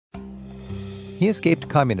He escaped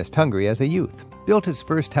communist Hungary as a youth, built his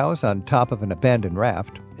first house on top of an abandoned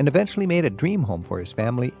raft, and eventually made a dream home for his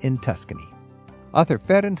family in Tuscany. Author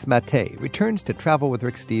Ferenc Matei returns to Travel with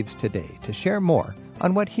Rick Steves today to share more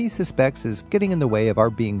on what he suspects is getting in the way of our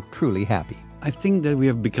being truly happy. I think that we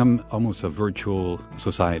have become almost a virtual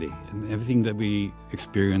society, and everything that we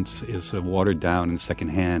experience is sort of watered down and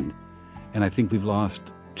secondhand. And I think we've lost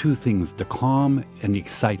two things, the calm and the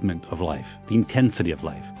excitement of life, the intensity of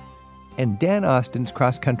life. And Dan Austin's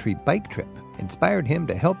cross-country bike trip inspired him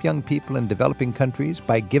to help young people in developing countries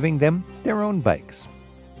by giving them their own bikes.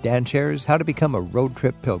 Dan shares how to become a road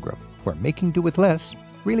trip pilgrim, where making do with less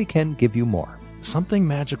really can give you more. Something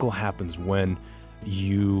magical happens when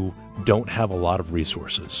you don't have a lot of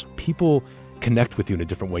resources. People connect with you in a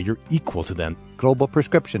different way. You're equal to them. Global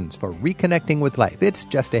prescriptions for reconnecting with life. It's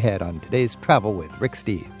just ahead on today's Travel with Rick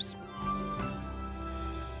Steves.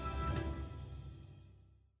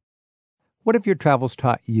 What have your travels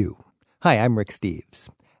taught you? Hi, I'm Rick Steves.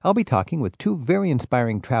 I'll be talking with two very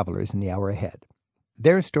inspiring travelers in the hour ahead.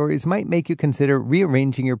 Their stories might make you consider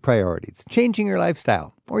rearranging your priorities, changing your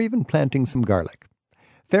lifestyle, or even planting some garlic.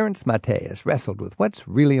 Ferenc Matei has wrestled with what's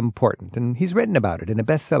really important, and he's written about it in a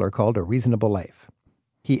bestseller called A Reasonable Life.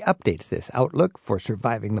 He updates this outlook for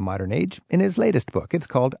surviving the modern age in his latest book. It's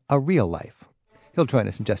called A Real Life. He'll join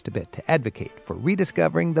us in just a bit to advocate for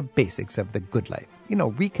rediscovering the basics of the good life,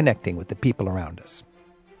 reconnecting with the people around us.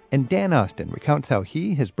 And Dan Austin recounts how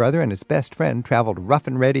he, his brother, and his best friend traveled rough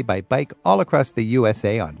and ready by bike all across the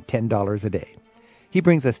USA on $10 a day. He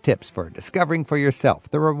brings us tips for discovering for yourself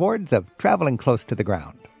the rewards of traveling close to the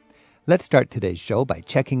ground. Let's start today's show by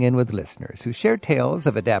checking in with listeners who share tales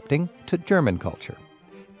of adapting to German culture.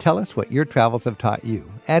 Tell us what your travels have taught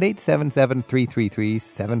you at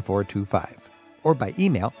 877-333-7425. Or by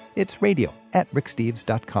email, it's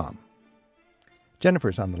radio@ricksteves.com.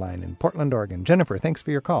 Jennifer's on the line in Portland, Oregon. Jennifer, thanks for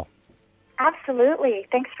your call. Absolutely.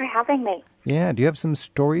 Thanks for having me. Yeah, do you have some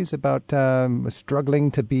stories about struggling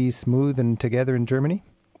to be smooth and together in Germany?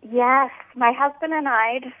 Yes. My husband and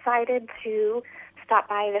I decided to stop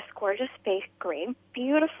by this gorgeous bakery,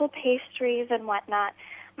 beautiful pastries and whatnot.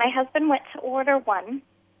 My husband went to order one,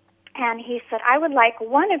 and he said, I would like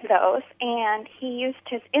one of those, and he used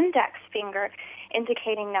his index finger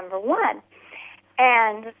indicating number one.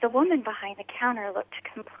 And the woman behind the counter looked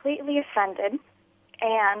completely offended,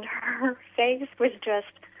 and her face was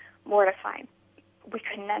just mortified. We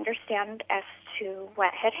couldn't understand as to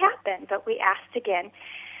what had happened, but we asked again,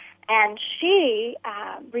 and she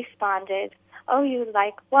responded, oh, you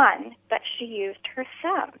like one, but she used her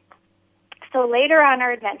thumb. So later on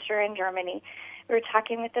our adventure in Germany, we were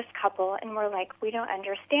talking with this couple, and we're like, we don't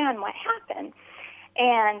understand what happened.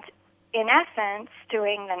 And in essence,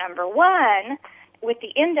 doing the number one with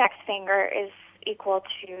the index finger is equal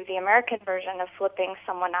to the American version of flipping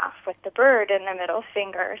someone off with the bird in the middle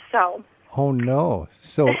finger. So. Oh, no.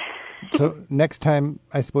 So next time,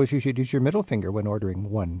 I suppose you should use your middle finger when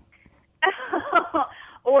ordering one.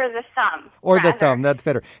 Or the thumb. Or rather. The thumb, that's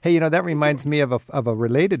better. Hey, that reminds me of a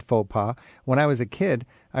related faux pas. When I was a kid,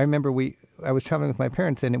 I remember I was traveling with my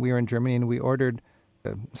parents, and we were in Germany, and we ordered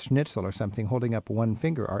a schnitzel or something, holding up one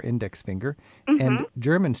finger, our index finger. Mm-hmm. And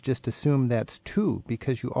Germans just assume that's two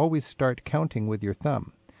because you always start counting with your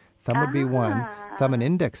thumb. Thumb would be one, thumb and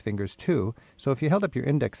index fingers two. So if you held up your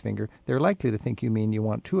index finger, they're likely to think you mean you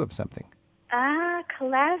want two of something. Ah,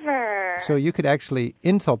 clever. So you could actually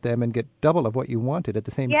insult them and get double of what you wanted at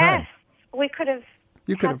the same time. Yes, we could have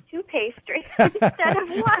had two pastries instead of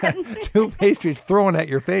one. Two pastries thrown at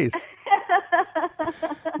your face.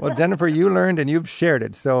 Well, Jennifer, you learned and you've shared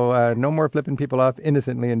it, so no more flipping people off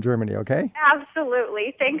innocently in Germany, okay?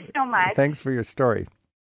 Absolutely. Thanks so much. Thanks for your story.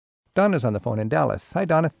 Donna's on the phone in Dallas. Hi,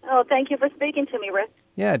 Donna. Oh, thank you for speaking to me, Rick.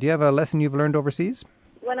 Yeah, do you have a lesson you've learned overseas?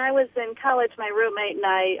 When I was in college, my roommate and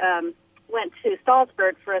I went to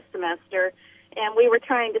Salzburg for a semester, and we were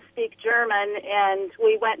trying to speak German, and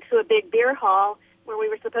we went to a big beer hall where we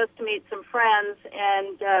were supposed to meet some friends,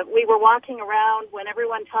 and we were walking around. When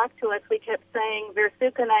everyone talked to us, we kept saying, wir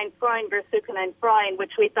suchen ein Freund,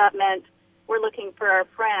 which we thought meant we're looking for our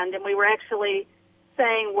friend, and we were actually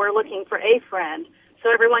saying we're looking for a friend.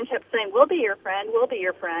 So everyone kept saying, we'll be your friend, we'll be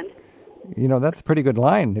your friend. That's a pretty good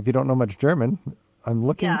line if you don't know much German. I'm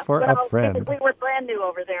looking for a friend. We were brand new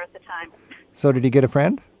over there at the time. So did you get a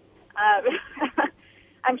friend?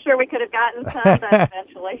 I'm sure we could have gotten some, but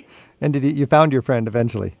eventually. And you found your friend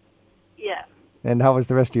eventually? Yes. And how was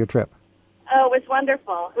the rest of your trip? Oh, it was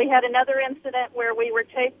wonderful. We had another incident where we were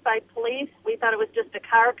chased by police. We thought it was just a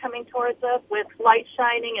car coming towards us with lights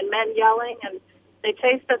shining and men yelling, and They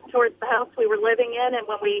chased us towards the house we were living in, and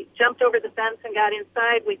when we jumped over the fence and got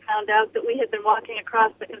inside, we found out that we had been walking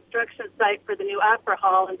across the construction site for the new opera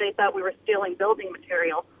hall, and they thought we were stealing building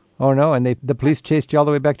material. Oh, no, and the police chased you all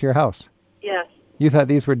the way back to your house. Yes. You thought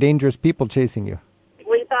these were dangerous people chasing you.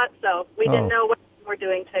 We thought so. We didn't know what they were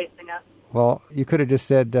doing chasing us. Well, you could have just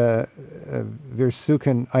said, wir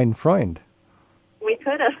suchen einen Freund. We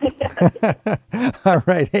could have. All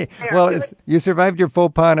right. Hey, well, you survived your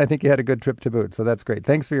faux pas, and I think you had a good trip to boot, so that's great.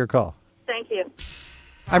 Thanks for your call. Thank you.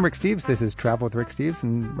 I'm Rick Steves. This is Travel with Rick Steves,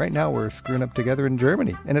 and right now we're screwing up together in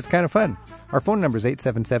Germany, and it's kind of fun. Our phone number is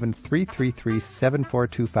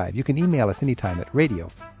 877-333-7425. You can email us anytime at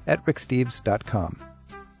radio@ricksteves.com.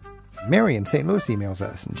 Mary in St. Louis emails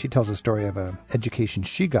us, and she tells a story of an education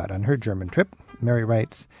she got on her German trip. Mary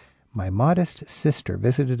writes, "My modest sister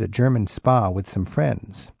visited a German spa with some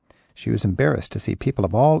friends. She was embarrassed to see people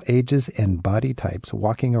of all ages and body types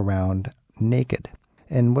walking around naked,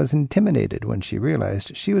 and was intimidated when she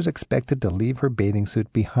realized she was expected to leave her bathing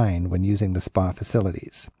suit behind when using the spa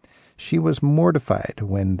facilities. She was mortified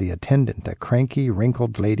when the attendant, a cranky,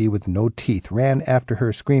 wrinkled lady with no teeth, ran after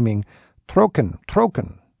her screaming, 'Trocken,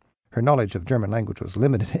 trocken!' Her knowledge of German language was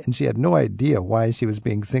limited, and she had no idea why she was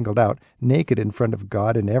being singled out, naked in front of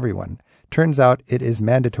God and everyone. Turns out it is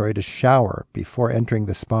mandatory to shower before entering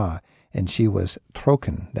the spa, and she was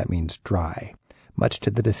trocken, that means dry, much to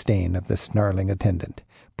the disdain of the snarling attendant.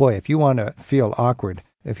 Boy, if you want to feel awkward,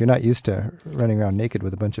 if you're not used to running around naked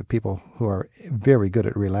with a bunch of people who are very good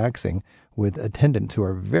at relaxing, with attendants who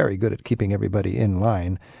are very good at keeping everybody in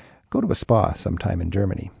line, go to a spa sometime in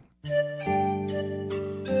Germany."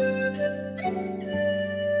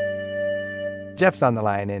 Jeff's on the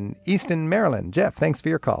line in Easton, Maryland. Jeff, thanks for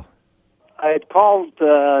your call. I had called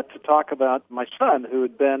to talk about my son, who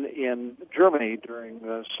had been in Germany during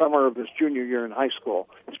the summer of his junior year in high school.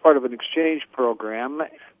 As part of an exchange program,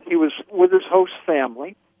 he was with his host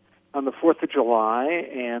family on the 4th of July,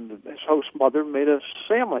 and his host mother made a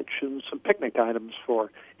sandwich and some picnic items for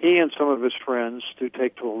he and some of his friends to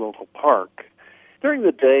take to a local park. During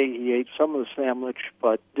the day, he ate some of the sandwich,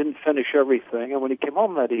 but didn't finish everything, and when he came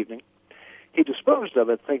home that evening, he disposed of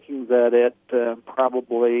it, thinking that it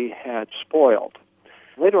probably had spoiled.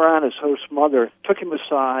 Later on, his host's mother took him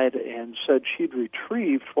aside and said she'd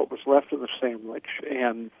retrieved what was left of the sandwich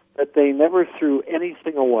and that they never threw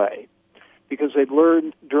anything away because they'd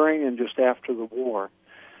learned during and just after the war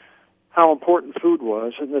how important food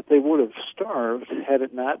was, and that they would have starved had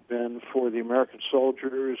it not been for the American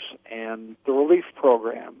soldiers and the relief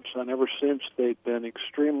programs. And ever since, they've been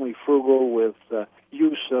extremely frugal with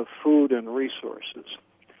use of food and resources.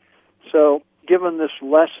 So, given this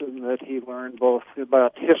lesson that he learned both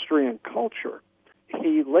about history and culture,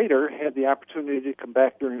 he later had the opportunity to come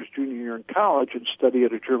back during his junior year in college and study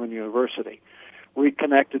at a German university.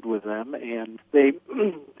 Reconnected with them, and they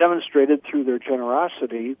demonstrated through their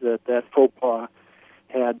generosity that faux pas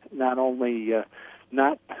had not only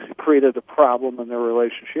not created a problem in their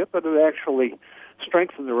relationship, but it actually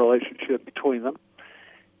strengthened the relationship between them.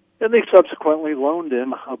 And they subsequently loaned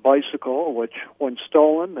him a bicycle, which, when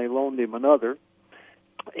stolen, they loaned him another.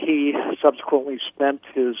 He subsequently spent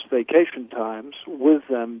his vacation times with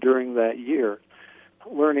them during that year,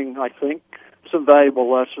 learning, I think, some valuable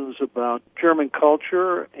lessons about German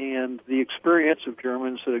culture and the experience of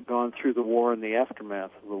Germans that had gone through the war and the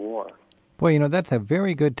aftermath of the war. Boy, that's a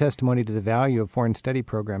very good testimony to the value of foreign study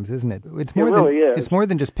programs, isn't it? It really is. It's more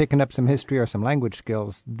than just picking up some history or some language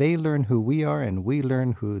skills. They learn who we are, and we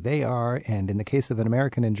learn who they are. And in the case of an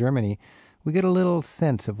American in Germany, we get a little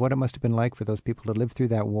sense of what it must have been like for those people to live through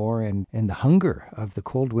that war and the hunger of the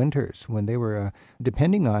cold winters when they were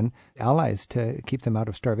depending on allies to keep them out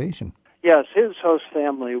of starvation. Yes, his host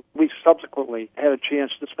family, we subsequently had a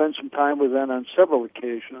chance to spend some time with them on several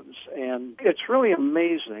occasions, and it's really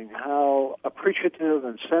amazing how appreciative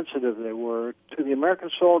and sensitive they were to the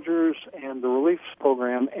American soldiers and the relief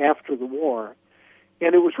program after the war.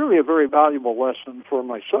 And it was really a very valuable lesson for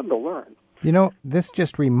my son to learn. This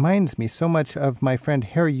just reminds me so much of my friend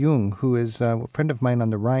Herr Jung, who is a friend of mine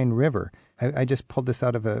on the Rhine River. I just pulled this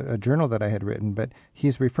out of a journal that I had written, but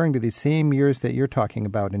he's referring to the same years that you're talking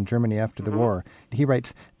about in Germany after the war. He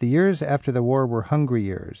writes, "The years after the war were hungry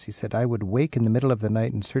years." He said, "I would wake in the middle of the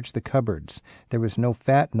night and search the cupboards. There was no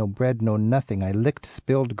fat, no bread, no nothing. I licked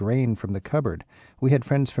spilled grain from the cupboard. We had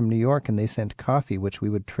friends from New York, and they sent coffee, which we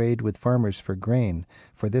would trade with farmers for grain.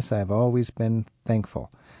 For this I have always been thankful.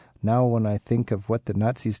 Now when I think of what the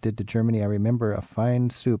Nazis did to Germany, I remember a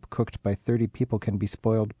fine soup cooked by 30 people can be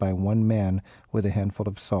spoiled by one man with a handful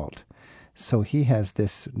of salt." So he has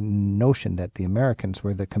this notion that the Americans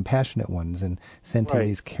were the compassionate ones and sent him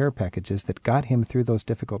these care packages that got him through those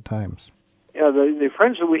difficult times. Yeah, the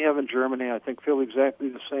friends that we have in Germany, I think, feel exactly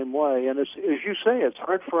the same way. And as you say, it's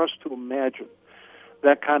hard for us to imagine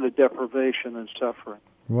that kind of deprivation and suffering.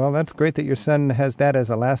 Well, that's great that your son has that as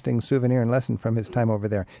a lasting souvenir and lesson from his time over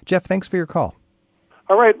there. Jeff, thanks for your call.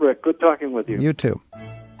 All right, Rick. Good talking with you. You too.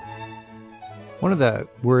 One of the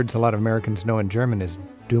words a lot of Americans know in German is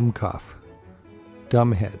Dummkopf,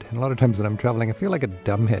 dumbhead. And a lot of times when I'm traveling, I feel like a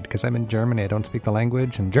dumbhead because I'm in Germany. I don't speak the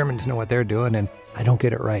language, and Germans know what they're doing, and I don't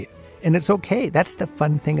get it right. And it's okay. That's the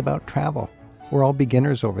fun thing about travel. We're all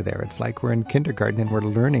beginners over there. It's like we're in kindergarten and we're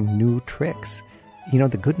learning new tricks. You know,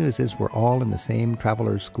 the good news is we're all in the same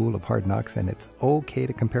traveler's school of hard knocks, and it's okay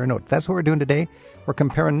to compare notes. That's what we're doing today. We're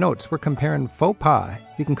comparing notes. We're comparing faux pas.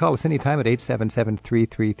 You can call us anytime at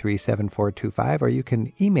 877-333-7425, or you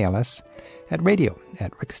can email us at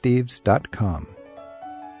radio@ricksteves.com.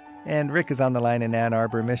 And Rick is on the line in Ann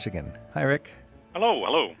Arbor, Michigan. Hi, Rick.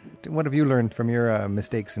 Hello. What have you learned from your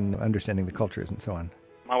mistakes in understanding the cultures and so on?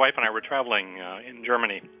 My wife and I were traveling in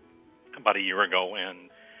Germany about a year ago, and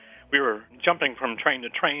we were jumping from train to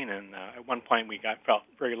train, and at one point we felt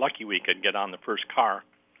very lucky we could get on the first car.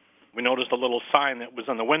 We noticed a little sign that was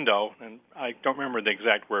on the window, and I don't remember the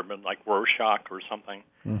exact word, but like Rorschach or something,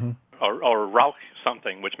 or Rauch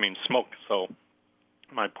something, which means smoke. So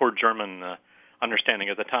my poor German understanding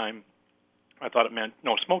at the time, I thought it meant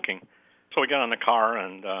no smoking. So we got on the car,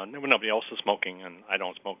 and nobody else was smoking, and I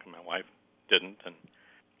don't smoke, and my wife didn't. And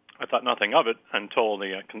I thought nothing of it until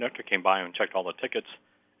the conductor came by and checked all the tickets,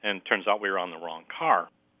 and it turns out we were on the wrong car.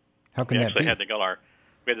 How can that be? We had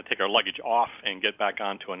to take our luggage off and get back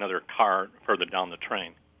onto another car further down the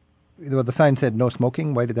train. Well, the sign said no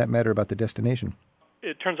smoking. Why did that matter about the destination?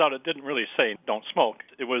 It turns out it didn't really say don't smoke.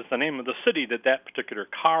 It was the name of the city that particular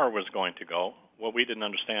car was going to go. What we didn't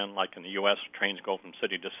understand, like in the U.S., trains go from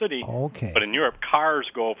city to city. Okay. But in Europe, cars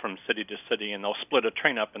go from city to city, and they'll split a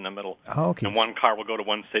train up in the middle. Okay. And one car will go to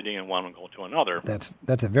one city, and one will go to another.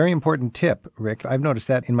 That's a very important tip, Rick. I've noticed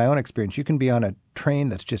that in my own experience. You can be on a train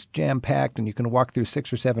that's just jam-packed, and you can walk through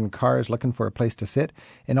 6 or 7 cars looking for a place to sit,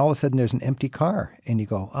 and all of a sudden there's an empty car, and you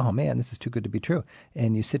go, oh, man, this is too good to be true.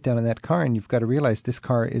 And you sit down in that car, and you've got to realize this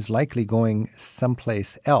car is likely going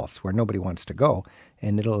someplace else where nobody wants to go,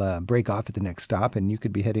 and it'll break off at the next stop, and you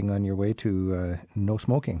could be heading on your way to no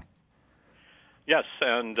smoking. Yes,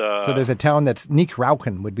 and... so there's a town that's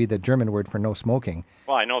Nichtrauchen would be the German word for no smoking.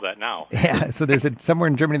 Well, I know that now. Yeah, so somewhere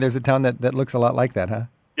in Germany there's a town that looks a lot like that, huh?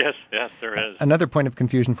 Yes, there is. Another point of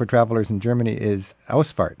confusion for travelers in Germany is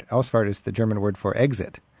Ausfahrt. Ausfahrt is the German word for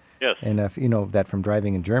exit. Yes. And if you know that from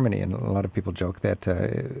driving in Germany, and a lot of people joke that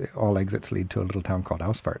all exits lead to a little town called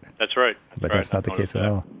Ausfahrt. That's right. But that's not the case at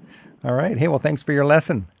all. All right. Hey, well, thanks for your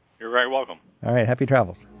lesson. You're very welcome. All right. Happy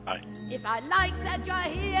travels. Bye. If I like that you're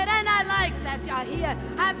here, and I like that you're here,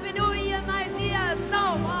 Happy New Year, my dear,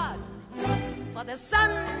 so what? For the sun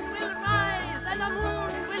will rise and the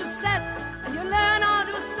moon will set, and you learn how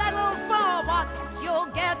to settle for what you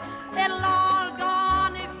get. It'll all go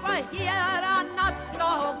on if we're here or not, so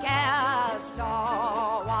who cares, so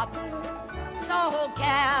what? So who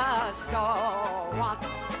cares, so what?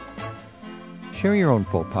 Share your own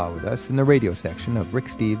faux pas with us in the radio section of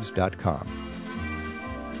ricksteves.com.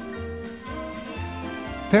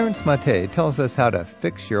 Ferenc Mate tells us how to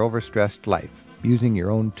fix your overstressed life using your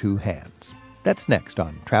own 2 hands. That's next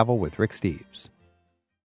on Travel with Rick Steves.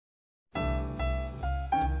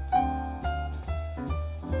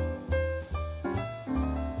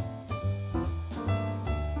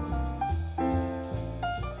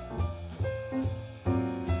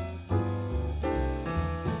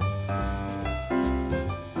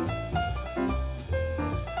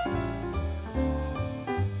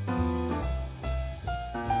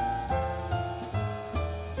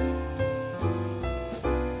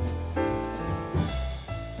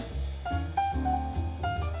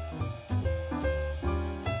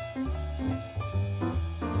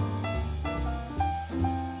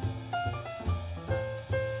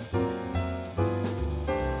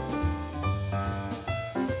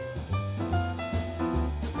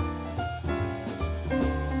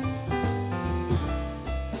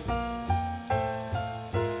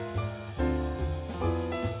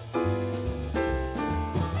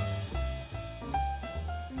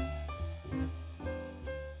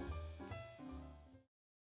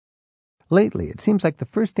 Lately, it seems like the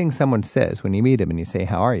first thing someone says when you meet them and you say,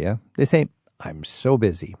 how are you? They say, I'm so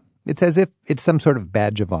busy. It's as if it's some sort of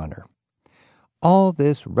badge of honor. All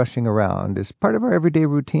this rushing around is part of our everyday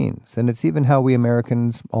routines, and it's even how we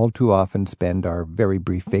Americans all too often spend our very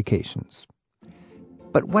brief vacations.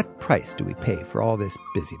 But what price do we pay for all this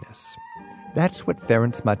busyness? That's what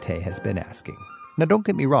Ferenc Mate has been asking. Now, don't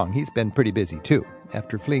get me wrong, he's been pretty busy too.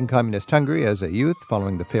 After fleeing communist Hungary as a youth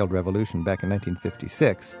following the failed revolution back in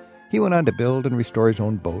 1956, he went on to build and restore his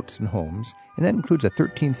own boats and homes, and that includes a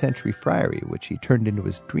 13th century friary, which he turned into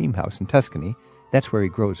his dream house in Tuscany. That's where he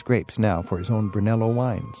grows grapes now for his own Brunello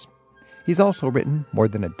wines. He's also written more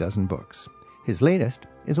than a dozen books. His latest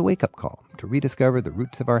is a wake-up call to rediscover the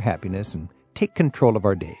roots of our happiness and take control of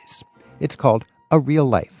our days. It's called A Real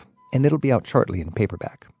Life, and it'll be out shortly in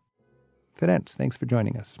paperback. Ferenc, thanks for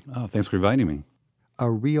joining us. Oh, thanks for inviting me. A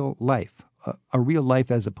real life. A real life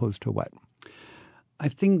as opposed to what? I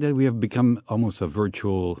think that we have become almost a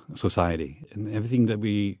virtual society, and everything that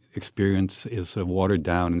we experience is sort of watered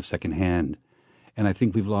down and secondhand. And I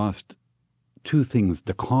think we've lost two things,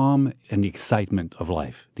 the calm and the excitement of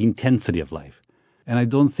life, the intensity of life. And I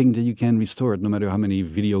don't think that you can restore it no matter how many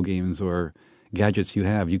video games or gadgets you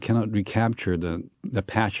have. You cannot recapture the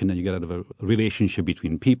passion that you get out of a relationship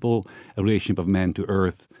between people, a relationship of man to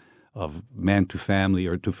earth, of man to family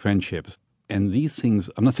or to friendships. And these things,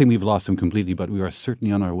 I'm not saying we've lost them completely, but we are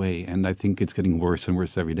certainly on our way. And I think it's getting worse and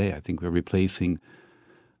worse every day. I think we're replacing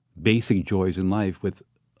basic joys in life with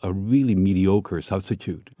a really mediocre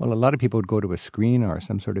substitute. Well, a lot of people would go to a screen or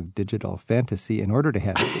some sort of digital fantasy in order to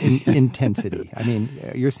have intensity. I mean,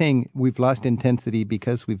 you're saying we've lost intensity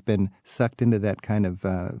because we've been sucked into that kind of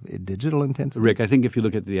digital intensity? Rick, I think if you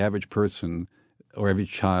look at the average person or every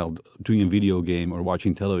child doing a video game or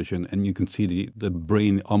watching television, and you can see the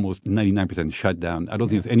brain almost 99% shut down. I don't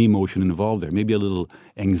think there's any emotion involved there. Maybe a little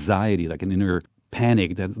anxiety, like an inner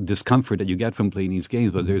panic, that discomfort that you get from playing these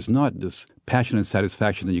games, but there's not this passion and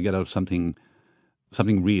satisfaction that you get out of something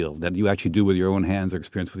real that you actually do with your own hands or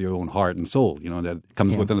experience with your own heart and soul, that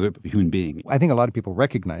comes with another human being. I think a lot of people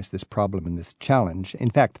recognize this problem and this challenge. In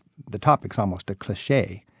fact, the topic's almost a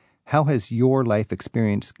cliche. How has your life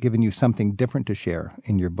experience given you something different to share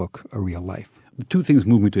in your book, A Real Life? Two things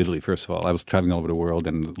moved me to Italy, first of all. I was traveling all over the world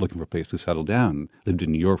and looking for a place to settle down. Lived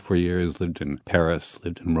in New York for years, lived in Paris,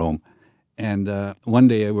 lived in Rome. And one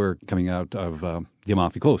day we're coming out of the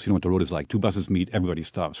Amalfi Coast. You know what the road is like. Two buses meet, everybody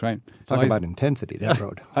stops, right? Talk about intensity, that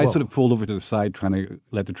road. I sort of pulled over to the side trying to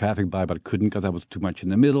let the traffic by, but I couldn't because I was too much in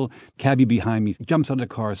the middle. Cabbie behind me jumps out of the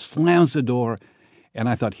car, slams the door, and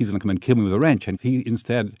I thought he's going to come and kill me with a wrench. And he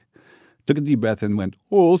instead took a deep breath and went,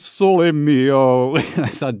 "Oh, sole mio." And I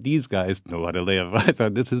thought, these guys know how to live. I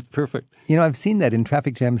thought, this is perfect. I've seen that in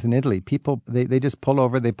traffic jams in Italy. People, they just pull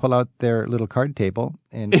over, they pull out their little card table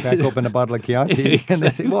and crack open a bottle of Chianti, exactly. And they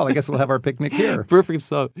say, well, I guess we'll have our picnic here. Perfect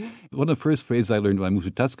stuff. One of the first phrases I learned when I moved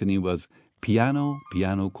to Tuscany was, piano,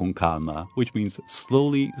 piano con calma, which means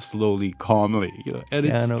slowly, slowly, calmly. And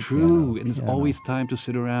piano, it's true. And there's always time to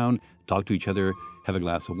sit around, talk to each other, have a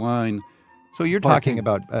glass of wine. So you're talking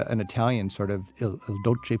about an Italian sort of il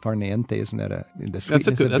dolce far niente, isn't that the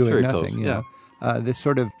sweetness of doing nothing? Close, yeah. This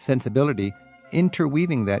sort of sensibility,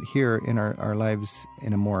 interweaving that here in our lives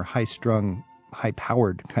in a more high-strung,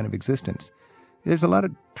 high-powered kind of existence. There's a lot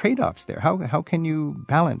of trade-offs there. How can you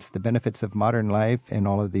balance the benefits of modern life and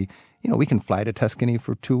all of the, we can fly to Tuscany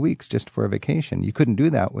for 2 weeks just for a vacation. You couldn't do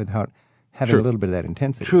that without having a little bit of that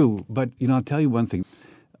intensity. True, but I'll tell you one thing.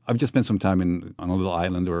 I've just spent some time on a little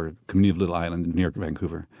island or a community of little island near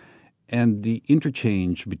Vancouver. And the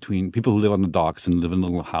interchange between people who live on the docks and live in a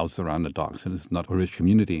little house around the docks, and it's not a rich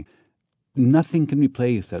community, nothing can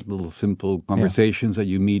replace that little simple conversations that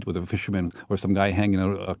you meet with a fisherman or some guy hanging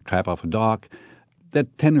out a trap off a dock.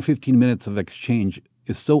 That 10 or 15 minutes of exchange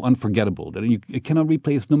is so unforgettable that it cannot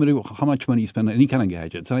replace no matter how much money you spend on any kind of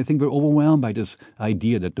gadgets. And I think we're overwhelmed by this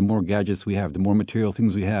idea that the more gadgets we have, the more material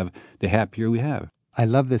things we have, the happier we have. I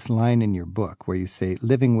love this line in your book where you say,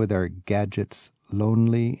 living with our gadgets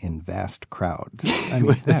lonely in vast crowds. I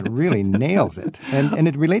mean, that really nails it. And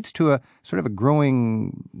it relates to a sort of a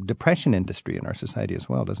growing depression industry in our society as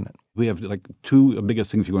well, doesn't it? We have two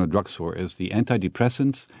biggest things you go to a drugstore is the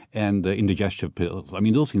antidepressants and the indigestive pills. I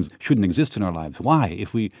mean, those things shouldn't exist in our lives. Why?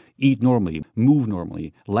 If we eat normally, move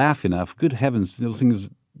normally, laugh enough, good heavens, those things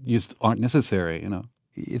just aren't necessary,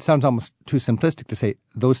 It sounds almost too simplistic to say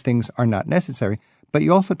those things are not necessary. But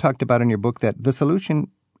you also talked about in your book that the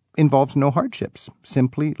solution involves no hardships.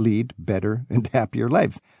 Simply lead better and happier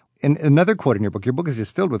lives. And another quote in your book is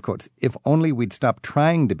just filled with quotes. If only we'd stop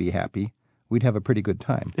trying to be happy, we'd have a pretty good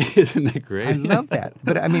time. Isn't that great? I love that.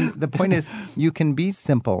 But I mean, the point is you can be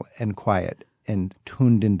simple and quiet and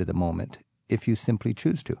tuned into the moment if you simply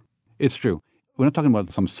choose to. It's true. We're not talking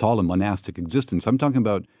about some solemn monastic existence. I'm talking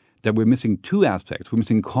about that we're missing two aspects. We're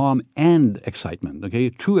missing calm and excitement,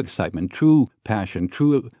 okay? True excitement, true passion,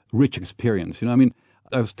 true rich experience.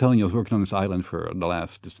 I was telling you, I was working on this island for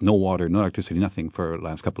just no water, no electricity, nothing for the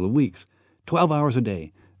last couple of weeks. 12 hours a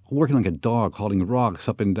day, working like a dog, hauling rocks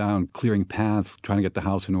up and down, clearing paths, trying to get the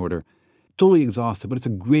house in order. Totally exhausted, but it's a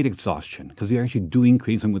great exhaustion because you're actually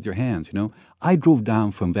creating something with your hands, you know. I drove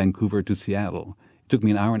down from Vancouver to Seattle. It took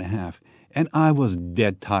me an hour and a half, and I was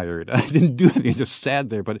dead tired. I didn't do anything, I just sat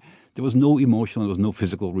there, but there was no emotional, there was no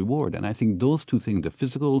physical reward. And I think those two things, the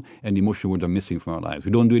physical and the emotional reward, are missing from our lives.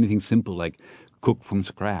 We don't do anything simple like cook from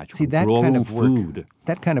scratch. See, that grow kind our of work, food.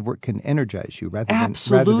 That kind of work can energize you rather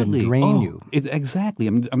Absolutely. than drain you. Exactly.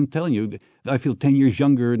 I'm telling you, I feel 10 years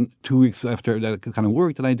younger 2 weeks after that kind of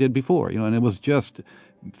work than I did before. You know, and it was just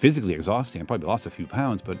physically exhausting. I probably lost a few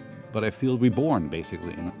pounds, but I feel reborn,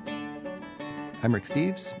 basically. You know? I'm Rick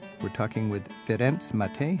Steves. We're talking with Ferenc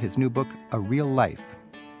Matei, his new book, A Real Life.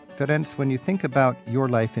 Ferenc, when you think about your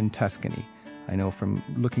life in Tuscany, I know from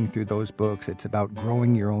looking through those books, it's about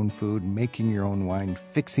growing your own food, making your own wine,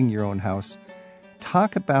 fixing your own house.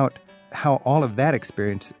 Talk about how all of that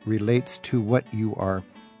experience relates to what you are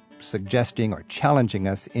suggesting or challenging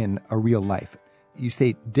us in A Real Life. You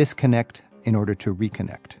say disconnect in order to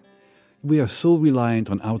reconnect. We are so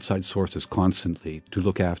reliant on outside sources constantly to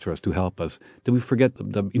look after us, to help us, that we forget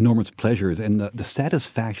the enormous pleasures and the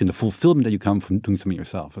satisfaction, the fulfillment that you come from doing something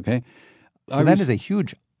yourself, okay? So that is a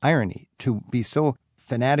huge irony, to be so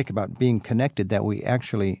fanatic about being connected that we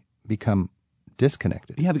actually become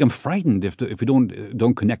disconnected. Yeah, become frightened if we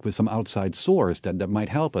don't connect with some outside source that might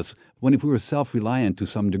help us. If we were self-reliant to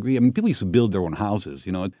some degree, I mean, people used to build their own houses,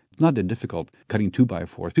 you know. It's not that difficult cutting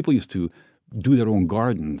 2x4s. People used to do their own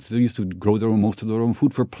gardens. They used to grow most of their own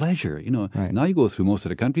food for pleasure, you know. Right. Now you go through most of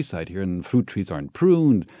the countryside here and fruit trees aren't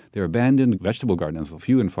pruned, they're abandoned. Vegetable gardens are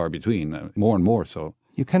few and far between, more and more so.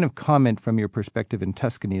 You kind of comment from your perspective in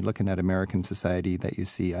Tuscany, looking at American society, that you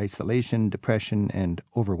see isolation, depression, and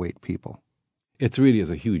overweight people. It really is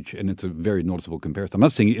it's a very noticeable comparison. I'm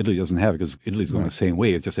not saying Italy doesn't have it, because Italy's going the same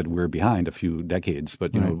way. It's just that we're behind a few decades,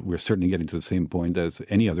 but, you know, we're certainly getting to the same point as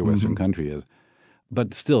any other Western country is.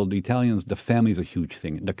 But still, the Italians, the family is a huge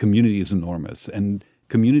thing. The community is enormous. And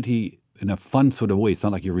community in a fun sort of way, it's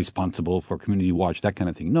not like you're responsible for community watch, that kind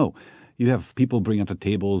of thing. No. You have people bring out the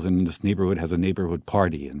tables, and this neighborhood has a neighborhood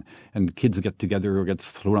party, and kids get together or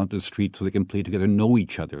gets thrown out to the street so they can play together, know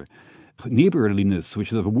each other. Neighborliness,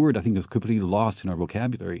 which is a word I think is completely lost in our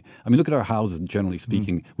vocabulary. I mean, look at our houses, generally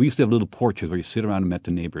speaking. We used to have little porches where you sit around and met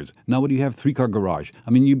the neighbors. Now what do you have? 3-car garage.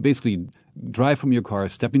 I mean, you basically drive from your car,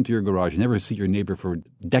 step into your garage, never see your neighbor for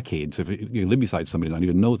decades if you live beside somebody, not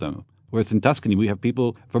even know them. Whereas in Tuscany, we have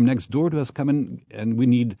people from next door to us come in, and we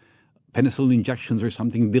need penicillin injections or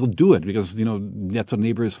something. They'll do it because, you know, that's what a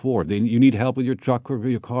neighbor is for. You need help with your truck or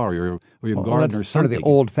your car or your garden or something. That's sort of the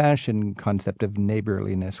old-fashioned concept of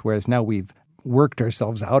neighborliness, whereas now we've worked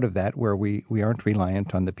ourselves out of that, where we aren't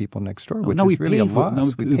reliant on the people next door, which is really a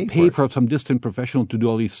loss. We pay for some distant professional to do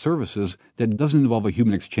all these services that doesn't involve a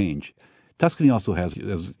human exchange. Tuscany also has,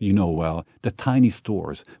 as you know well, the tiny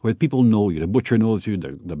stores where people know you. The butcher knows you,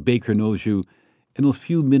 the baker knows you. And those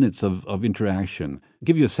few minutes of interaction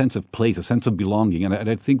give you a sense of place, a sense of belonging, and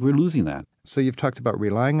I think we're losing that. So you've talked about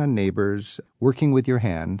relying on neighbors, working with your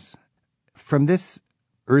hands. From this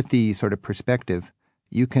earthy sort of perspective,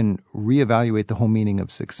 you can reevaluate the whole meaning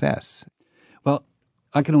of success. Well,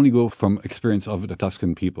 I can only go from experience of the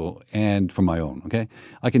Tuscan people and from my own, okay?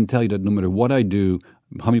 I can tell you that no matter what I do,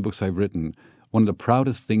 how many books I've written, one of the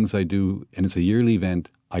proudest things I do, and it's a yearly event,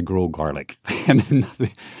 I grow garlic. And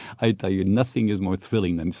I tell you, nothing is more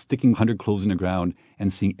thrilling than sticking 100 cloves in the ground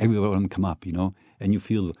and seeing every one of them come up, you know? And you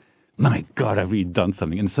feel, my God, I've really done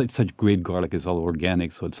something. And it's such great garlic. It's all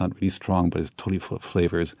organic, so it's not really strong, but it's totally full of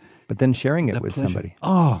flavors. But then sharing it with pleasure. Somebody.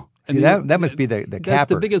 Oh. See, that must be the capper. That's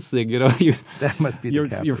the biggest thing, you know. That must be the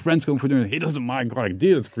capper. Your friends going for dinner, he doesn't mind garlic.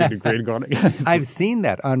 Dude, it's great garlic. I've seen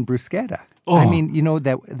that on bruschetta. Oh. I mean, you know,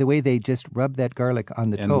 that the way they just rub that garlic on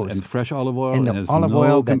the toast. And fresh olive oil. And the olive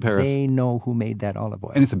oil that comparison. they know who made that olive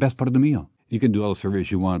oil. And it's the best part of the meal. You can do all the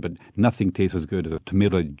surveys you want, but nothing tastes as good as a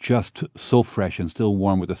tomato just so fresh and still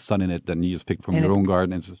warm with the sun in it that you just pick from your own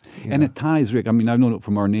garden. And at times, Rick, I mean, I've known it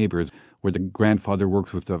from our neighbors where the grandfather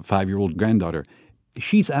works with the 5-year-old granddaughter.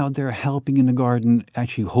 She's out there helping in the garden,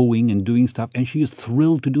 actually hoeing and doing stuff, and she is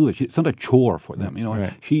thrilled to do it. It's not a chore for them, you know.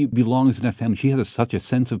 Right. She belongs in that family. She has such a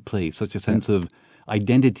sense of place, such a sense of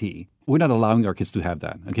identity. We're not allowing our kids to have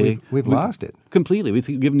that, okay? We've lost it. Completely. We've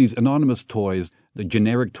given these anonymous toys, the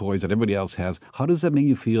generic toys that everybody else has. How does that make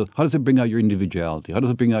you feel? How does it bring out your individuality? How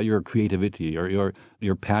does it bring out your creativity or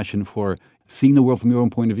your passion for seeing the world from your own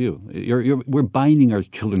point of view? We're binding our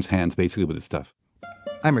children's hands, basically, with this stuff.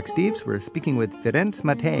 I'm Rick Steves. We're speaking with Ferenc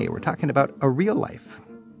Matei. We're talking about A Real Life.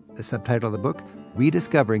 The subtitle of the book,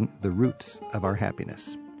 Rediscovering the Roots of Our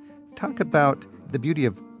Happiness. Talk about the beauty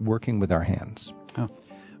of working with our hands. Oh,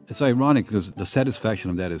 it's ironic because the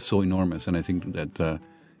satisfaction of that is so enormous, and I think that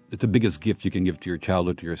it's the biggest gift you can give to your child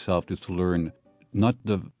or to yourself, is to learn not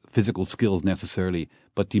the physical skills necessarily,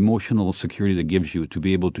 but the emotional security that gives you to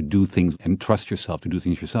be able to do things and trust yourself to do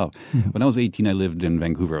things yourself. Mm-hmm. When I was 18, I lived in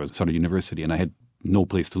Vancouver. I was at university, and I had no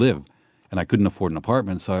place to live. And I couldn't afford an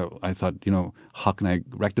apartment, so I thought, how can I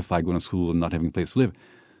rectify going to school and not having a place to live?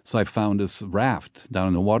 So I found this raft down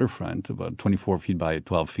on the waterfront, about 24 feet by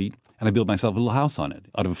 12 feet, and I built myself a little house on it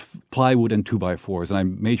out of plywood and 2x4s. And I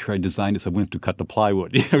made sure I designed it so I wouldn't have to cut the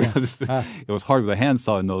plywood. It was hard with a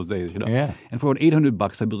handsaw in those days, Yeah. And for about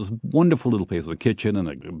 $800, I built this wonderful little place with a kitchen and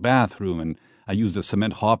a bathroom, and I used a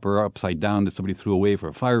cement hopper upside down that somebody threw away for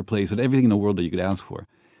a fireplace, and everything in the world that you could ask for.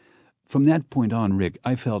 From that point on, Rick,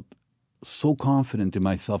 I felt so confident in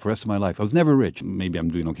myself the rest of my life. I was never rich. Maybe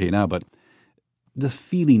I'm doing okay now, but the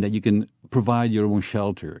feeling that you can provide your own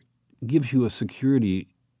shelter gives you a security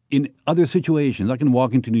in other situations. I can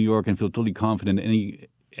walk into New York and feel totally confident in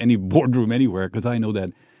any boardroom anywhere because I know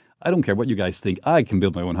that I don't care what you guys think. I can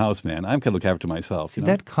build my own house, man. I can look after myself. See,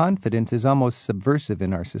 that confidence is almost subversive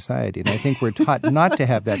in our society, and I think we're taught not to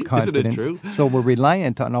have that confidence. Isn't it true? So we're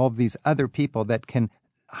reliant on all of these other people that can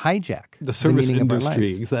hijack the service meaning of our industry.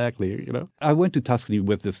 lives. Exactly. I went to Tuscany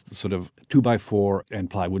with this sort of 2x4 and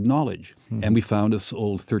plywood knowledge, and we found this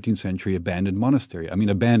old 13th century abandoned monastery. I mean,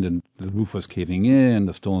 abandoned. The roof was caving in,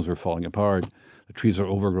 the stones were falling apart, the trees are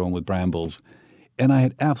overgrown with brambles, and I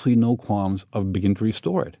had absolutely no qualms of beginning to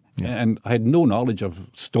restore it. Yeah. And I had no knowledge of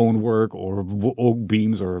stonework or oak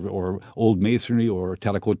beams or old masonry or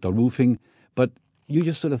terracotta roofing, but you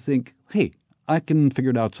just sort of think, hey, I can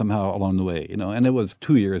figure it out somehow along the way, And it was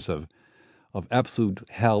 2 years of absolute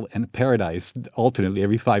hell and paradise alternately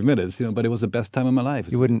every 5 minutes, But it was the best time of my life.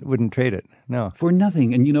 You wouldn't trade it, no. For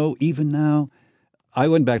nothing. And, even now, I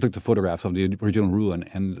went back, looked at photographs of the original ruin,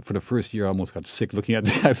 and for the first year I almost got sick looking at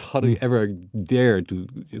it. I thought I ever dared to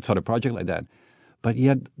start a project like that. But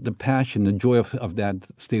yet the passion, the joy of that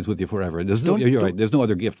stays with you forever. You're right. There's no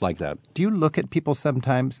other gift like that. Do you look at people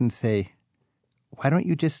sometimes and say, why don't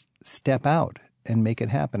you just step out and make it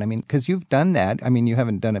happen? I mean, because you've done that. I mean, you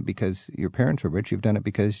haven't done it because your parents were rich. You've done it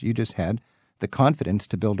because you just had the confidence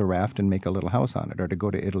to build a raft and make a little house on it, or to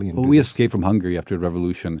go to Italy and we escaped from Hungary after the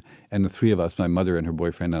revolution, and the three of us, my mother and her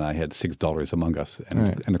boyfriend and I, had $6 among us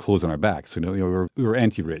and the clothes on our backs. We were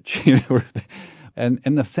anti-rich.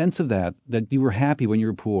 And the sense of that you were happy when you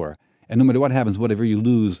were poor. And no matter what happens, whatever you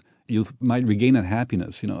lose, you might regain that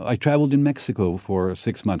happiness. I traveled in Mexico for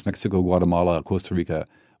 6 months, Mexico, Guatemala, Costa Rica,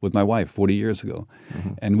 with my wife 40 years ago.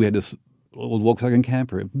 Mm-hmm. And we had this old Volkswagen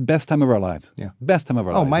camper. Best time of our lives. Yeah. Best time of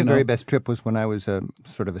our lives. Oh, my very best trip was when I was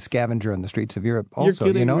sort of a scavenger on the streets of Europe also.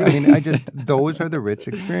 You're kidding, I mean, those are the rich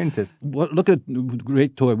experiences. Well, look at the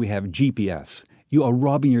great toy we have, GPS. You are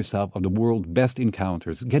robbing yourself of the world's best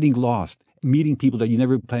encounters, getting lost, meeting people that you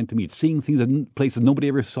never planned to meet, seeing things at places nobody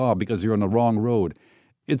ever saw because you're on the wrong road.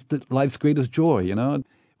 It's life's greatest joy,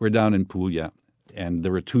 We're down in Puglia, and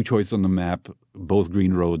there were two choices on the map, both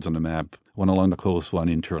green roads on the map, one along the coast, one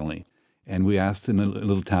internally. And we asked in a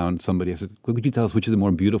little town, somebody, I said, could you tell us which is the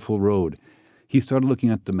more beautiful road? He started looking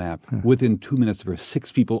at the map. Within 2 minutes, there were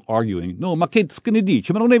 6 people arguing. No, ma che ne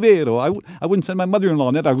dici? Ma non è vero. I wouldn't send my mother-in-law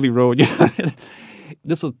on that ugly road.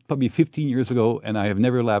 This was probably 15 years ago, and I have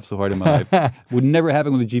never laughed so hard in my life. Would never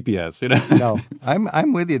happen with a GPS, No,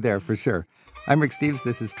 I'm with you there for sure. I'm Rick Steves.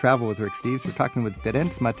 This is Travel with Rick Steves. We're talking with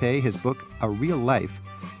Ferenc Matei, his book, A Real Life.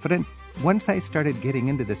 Ferenc, once I started getting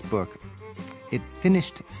into this book, it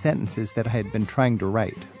finished sentences that I had been trying to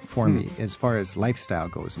write for me as far as lifestyle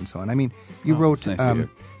goes and so on. I mean, you wrote,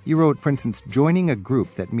 for instance, joining a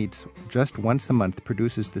group that meets just once a month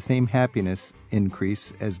produces the same happiness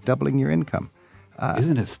increase as doubling your income.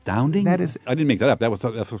 Isn't it astounding? That is. I didn't make that up. That was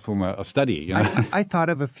from a study. I thought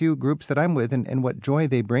of a few groups that I'm with and what joy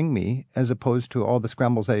they bring me, as opposed to all the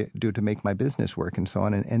scrambles I do to make my business work and so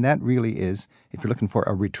on. And that really is, if you're looking for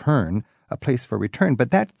a return, a place for return.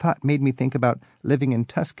 But that thought made me think about living in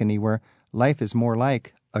Tuscany, where life is more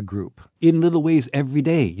like a group. In little ways every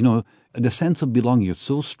day, the sense of belonging is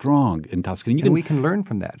so strong in Tuscany. And we can learn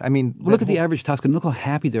from that. I mean, look at the average Tuscan. Look how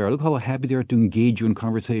happy they are. Look how happy they are to engage you in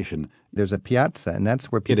conversation. There's a piazza, and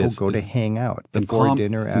that's where people go to hang out before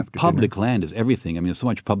dinner, after public dinner. Land is everything. I mean, there's so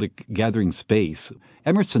much public gathering space.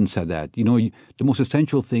 Emerson said that. The most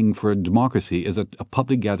essential thing for a democracy is a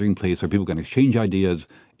public gathering place where people can exchange ideas,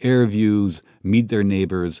 air views, meet their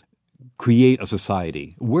neighbors, create a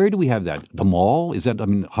society. Where do we have that? The mall? Is that, I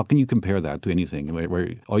mean, how can you compare that to anything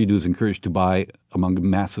where all you do is encourage to buy among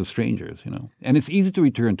massive strangers, you know? And it's easy to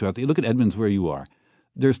return to. Look at Edmonds where you are.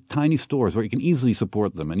 There's tiny stores where you can easily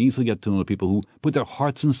support them and easily get to know the people who put their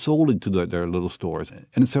hearts and soul into their little stores. And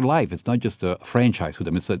it's their life. It's not just a franchise with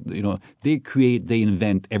them. It's that, you know, they create, they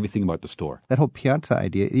invent everything about the store. That whole piazza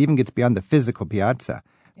idea, it even gets beyond the physical piazza.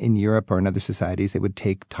 In Europe or in other societies, they would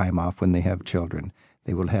take time off when they have children.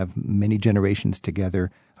 They will have many generations together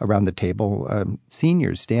around the table.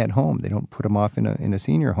 Seniors stay at home. They don't put them off in a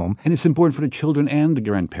senior home. And it's important for the children and the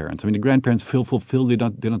grandparents. I mean, the grandparents feel fulfilled.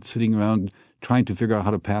 They're not sitting around trying to figure out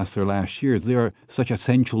how to pass their last years. They are such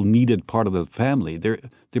essential, needed part of the family. They're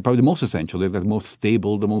probably the most essential. They're the most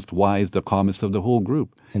stable, the most wise, the calmest of the whole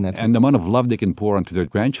group. And the amount of love they can pour onto their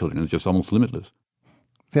grandchildren is just almost limitless.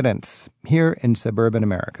 Ferenc, here in suburban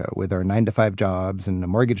America, with our 9-to-5 jobs and a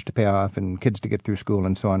mortgage to pay off and kids to get through school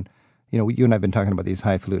and so on, you know, you and I have been talking about these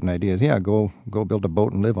highfalutin ideas. Yeah, go build a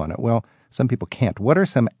boat and live on it. Well, some people can't. What are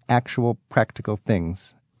some actual practical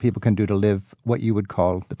things people can do to live what you would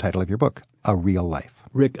call, the title of your book, a real life?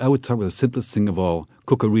 Rick, I would start with the simplest thing of all,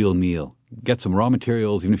 cook a real meal. Get some raw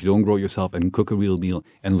materials, even if you don't grow it yourself, and cook a real meal.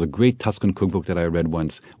 And there's a great Tuscan cookbook that I read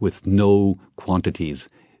once with no quantities.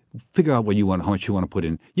 Figure out what you want, how much you want to put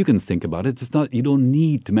in. You can think about it. It's not, you don't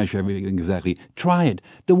need to measure everything exactly. Try it.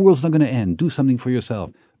 The world's not going to end. Do something for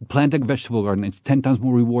yourself. Plant a vegetable garden. It's 10 times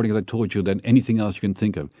more rewarding, as I told you, than anything else you can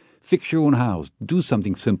think of. Fix your own house. Do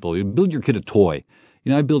something simple. You build your kid a toy.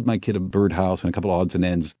 You know, I built my kid a birdhouse and a couple of odds and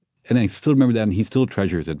ends. And I still remember that, and he still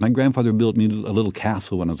treasures it. My grandfather built me a little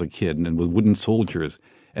castle when I was a kid, and with wooden soldiers.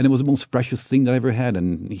 And it was the most precious thing that I ever had,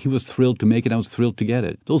 and he was thrilled to make it. I was thrilled to get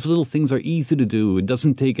it. Those little things are easy to do. It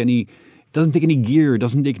doesn't take any gear. It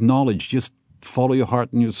doesn't take knowledge. Just follow your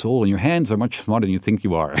heart and your soul, and your hands are much smarter than you think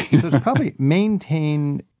you are. So it's probably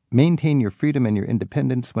maintain your freedom and your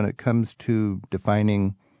independence when it comes to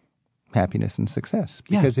defining happiness and success.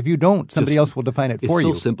 Because if you don't, somebody else will define it for you.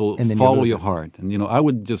 It's so simple. And then follow your heart. And, you know, I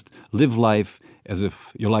would just live life as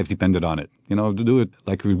if your life depended on it. You know, to do it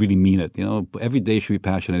like we really mean it. You know, every day should be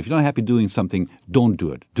passionate. If you're not happy doing something, don't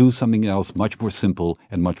do it. Do something else much more simple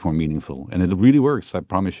and much more meaningful. And it really works, I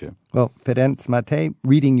promise you. Well, Ferenc Mate,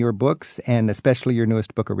 reading your books, and especially your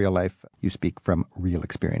newest book, A Real Life, you speak from real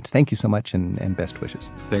experience. Thank you so much, and best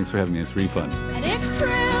wishes. Thanks for having me. It's really fun. And it's true.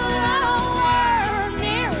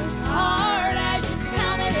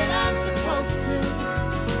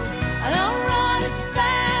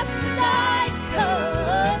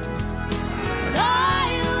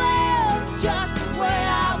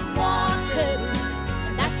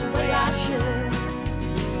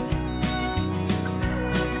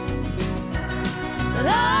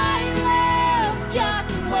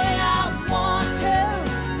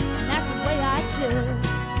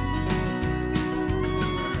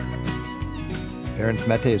 Ferenc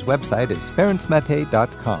Mate's website is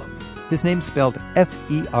ferencmate.com. His name's spelled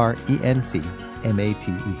F-E-R-E-N-C-M-A-T-E.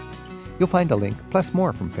 You'll find a link, plus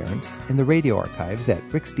more from Ferenc, in the radio archives at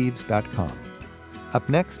ricksteves.com. Up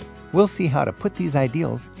next, we'll see how to put these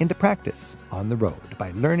ideals into practice on the road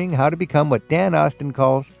by learning how to become what Dan Austin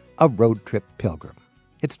calls a road trip pilgrim.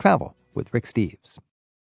 It's Travel with Rick Steves.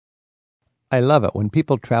 I love it when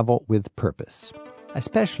people travel with purpose,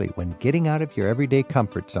 especially when getting out of your everyday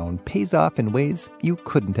comfort zone pays off in ways you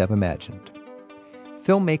couldn't have imagined.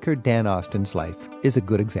 Filmmaker Dan Austin's life is a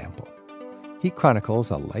good example. He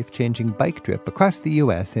chronicles a life-changing bike trip across the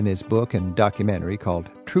U.S. in his book and documentary called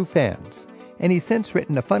True Fans, and he's since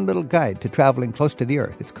written a fun little guide to traveling close to the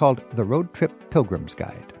Earth. It's called The Road Trip Pilgrim's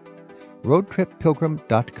Guide.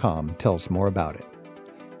 RoadTripPilgrim.com tells more about it.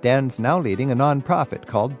 Dan's now leading a nonprofit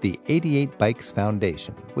called the 88 Bikes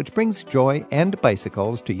Foundation, which brings joy and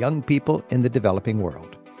bicycles to young people in the developing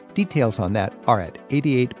world. Details on that are at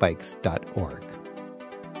 88bikes.org.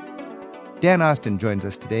 Dan Austin joins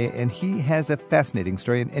us today, and he has a fascinating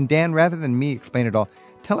story. And Dan, rather than me explain it all,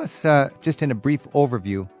 tell us just in a brief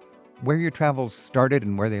overview where your travels started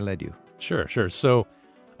and where they led you. Sure. So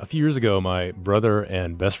a few years ago, my brother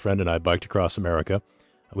and best friend and I biked across America.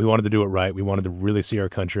 We wanted to do it right. We wanted to really see our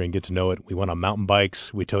country and get to know it. We went on mountain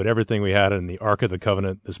bikes. We towed everything we had in the Ark of the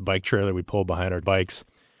Covenant, this bike trailer we pulled behind our bikes.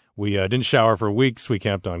 We didn't shower for weeks. We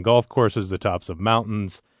camped on golf courses, the tops of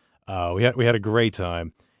mountains. We had a great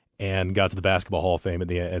time and got to the Basketball Hall of Fame at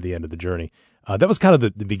the end of the journey. That was kind of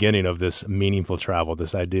the beginning of this meaningful travel,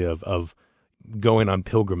 this idea of going on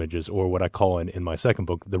pilgrimages, or what I call in my second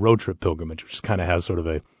book, the road trip pilgrimage, which kind of has sort of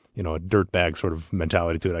a dirtbag sort of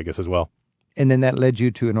mentality to it, I guess, as well. And then that led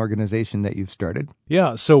you to an organization that you've started?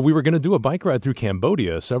 Yeah, so we were going to do a bike ride through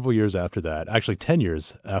Cambodia several years after that, actually 10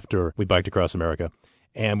 years after we biked across America.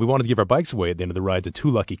 And we wanted to give our bikes away at the end of the ride to 2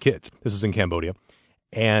 lucky kids. This was in Cambodia.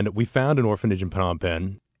 And we found an orphanage in Phnom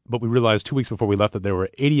Penh, but we realized 2 weeks before we left that there were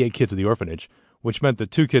 88 kids at the orphanage, which meant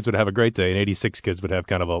that 2 kids would have a great day and 86 kids would have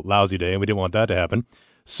kind of a lousy day, and we didn't want that to happen.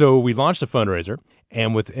 So we launched a fundraiser,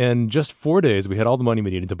 and within just 4 days, we had all the money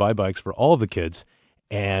we needed to buy bikes for all of the kids,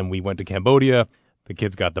 and we went to Cambodia. The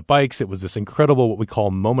kids got the bikes. It was this incredible, what we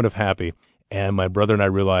call moment of happy, and my brother and I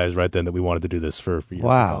realized right then that we wanted to do this for years to come.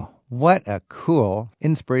 Wow. What a cool,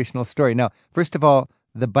 inspirational story. Now, first of all,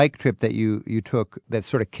 the bike trip that you took that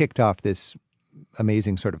sort of kicked off this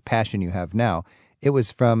amazing sort of passion you have now, it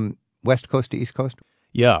was from West Coast to East Coast?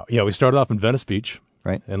 Yeah. We started off in Venice Beach,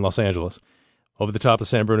 right, in Los Angeles, over the top of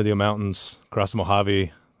San Bernardino Mountains, across the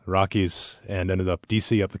Mojave, Rockies, and ended up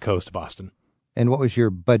D.C. up the coast to Boston. And what was your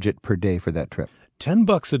budget per day for that trip?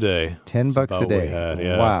 $10 a day. $10 a day.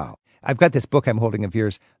 Yeah. Wow. I've got this book I'm holding of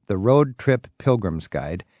yours, The Road Trip Pilgrim's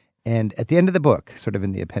Guide. And at the end of the book, sort of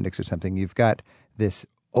in the appendix or something, you've got this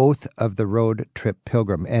oath of the road trip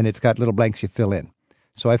pilgrim, and it's got little blanks you fill in.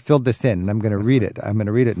 So I filled this in, and I'm going to read it. I'm going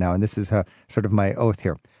to read it now, and this is sort of my oath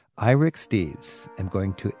here. I, Rick Steves, am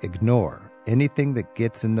going to ignore anything that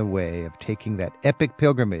gets in the way of taking that epic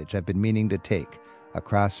pilgrimage I've been meaning to take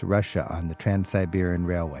across Russia on the Trans-Siberian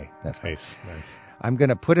Railway. That's nice. I'm going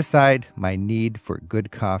to put aside my need for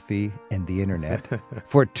good coffee and the internet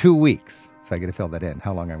for 2 weeks. So I got to fill that in,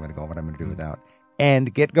 how long I'm going to go, what I'm going to do without,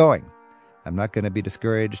 and get going. I'm not going to be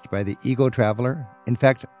discouraged by the ego traveler. In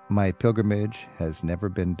fact, my pilgrimage has never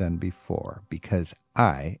been done before because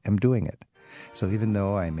I am doing it. So even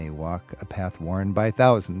though I may walk a path worn by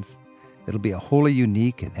thousands, it'll be a wholly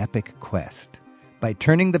unique and epic quest. By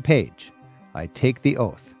turning the page, I take the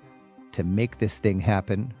oath to make this thing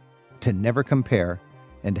happen, to never compare,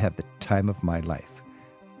 and to have the time of my life.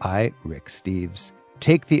 I, Rick Steves,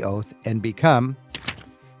 take the oath and become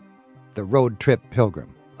the road trip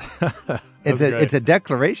pilgrim. It's a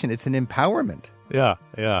declaration. It's an empowerment. Yeah.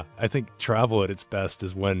 I think travel at its best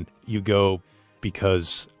is when you go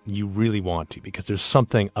because you really want to, because there's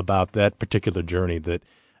something about that particular journey that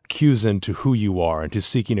cues into who you are and to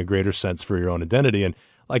seeking a greater sense for your own identity. And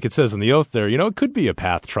like it says in the oath there, it could be a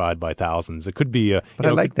path trod by thousands. It could be But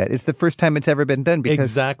I like that. It's the first time it's ever been done because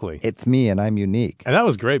exactly. It's me and I'm unique. And that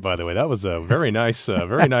was great, by the way. That was a very nice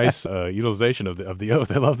utilization of the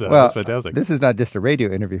oath. I love that. Well, that's fantastic. This is not just a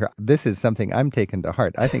radio interview here. This is something I'm taking to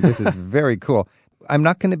heart. I think this is very cool. I'm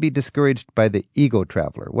not going to be discouraged by the ego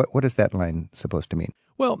traveler. What is that line supposed to mean?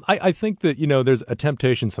 Well, I think that, there's a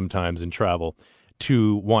temptation sometimes in travel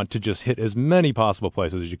to want to just hit as many possible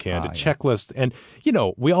places as you can, checklist. And,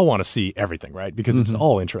 we all want to see everything, right? Because it's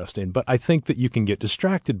all interesting. But I think that you can get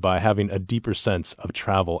distracted by having a deeper sense of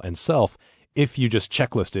travel and self if you just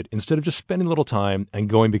checklist it instead of just spending a little time and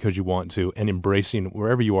going because you want to and embracing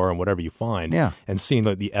wherever you are and whatever you find and seeing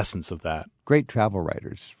the essence of that. Great travel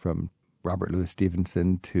writers from Robert Louis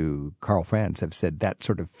Stevenson to Carl Franz have said that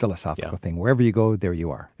sort of philosophical thing. Wherever you go, there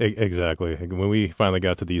you are. Exactly. When we finally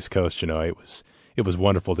got to the East Coast, it was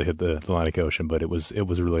wonderful to hit the Atlantic Ocean, but it was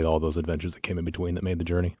really all those adventures that came in between that made the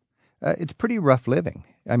journey. It's pretty rough living.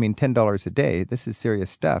 I mean, $10 a day, this is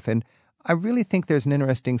serious stuff. And I really think there's an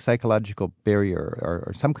interesting psychological barrier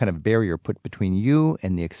or some kind of barrier put between you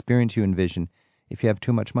and the experience you envision if you have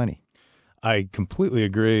too much money. I completely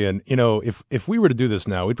agree. And, if we were to do this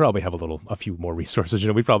now, we'd probably have a few more resources.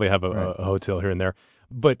 We'd probably have a hotel here and there.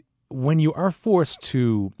 But when you are forced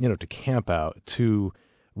to, to camp out, to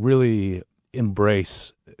really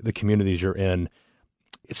embrace the communities you're in,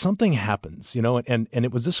 something happens, and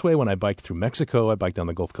it was this way when I biked through Mexico. I biked down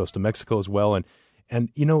the Gulf Coast of Mexico as well. And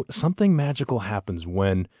something magical happens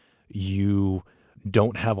when you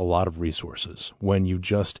don't have a lot of resources, when you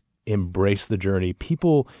just embrace the journey.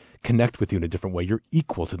 People connect with you in a different way. You're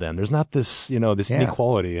equal to them. There's not this,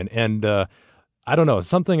 inequality. And I don't know,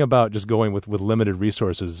 something about just going with limited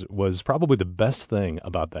resources was probably the best thing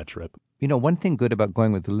about that trip. One thing good about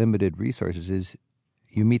going with limited resources is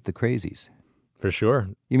you meet the crazies. For sure.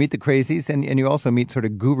 You meet the crazies and you also meet sort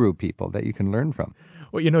of guru people that you can learn from.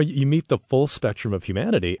 Well, you meet the full spectrum of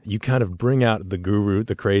humanity. You kind of bring out the guru,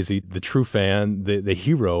 the crazy, the true fan, the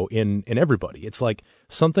hero in everybody. It's like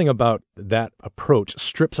something about that approach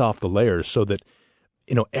strips off the layers so that,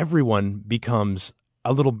 everyone becomes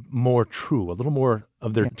a little more true, a little more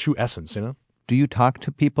of their true essence, Do you talk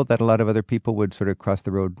to people that a lot of other people would sort of cross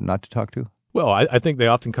the road not to talk to? Well, I think they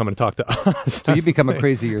often come and talk to us. So you become a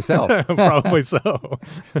crazy yourself. Probably so.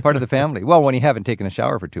 Part of the family. Well, when you haven't taken a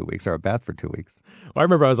shower for 2 weeks or a bath for 2 weeks. Well, I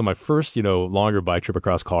remember I was on my first, longer bike trip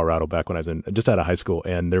across Colorado back when I was just out of high school,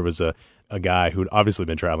 and there was a guy who'd obviously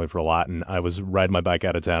been traveling for a lot, and I was riding my bike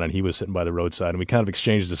out of town, and he was sitting by the roadside, and we kind of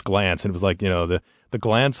exchanged this glance, and it was like, the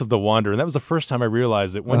glance of the wanderer. And that was the first time I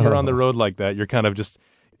realized that when you're on the road like that, you're kind of just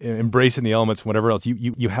embracing the elements, whatever else.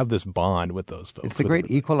 You have this bond with those folks. It's the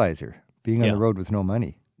great equalizer. Being on the road with no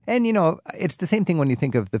money. And, it's the same thing when you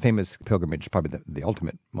think of the famous pilgrimage, probably the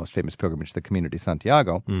ultimate, most famous pilgrimage, the Camino de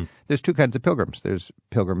Santiago. There's two kinds of pilgrims. There's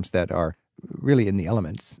pilgrims that are really in the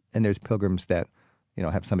elements, and there's pilgrims that,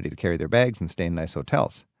 have somebody to carry their bags and stay in nice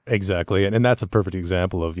hotels. Exactly. And that's a perfect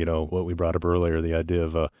example of, what we brought up earlier, the idea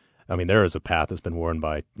of, there is a path that's been worn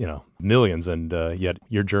by, millions, and yet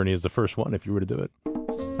your journey is the first one if you were to do it.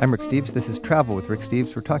 I'm Rick Steves. This is Travel with Rick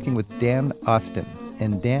Steves. We're talking with Dan Austin.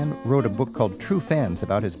 And Dan wrote a book called True Fans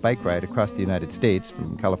about his bike ride across the United States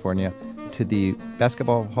from California to the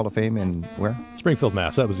Basketball Hall of Fame in where? Springfield,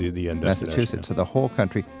 Mass. That was the end. Massachusetts. So the whole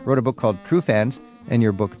country. Wrote a book called True Fans, and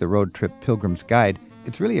your book, The Road Trip Pilgrim's Guide.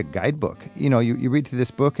 It's really a guidebook. You read through this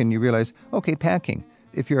book and you realize, okay, packing.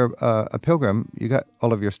 If you're a pilgrim, you got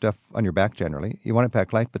all of your stuff on your back generally. You want to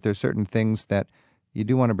pack light, but there's certain things that you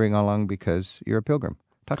do want to bring along because you're a pilgrim.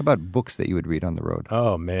 Talk about books that you would read on the road.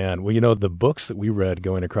 Oh, man. Well, the books that we read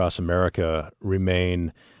going across America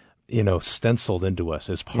remain, stenciled into us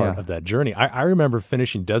as part of that journey. I remember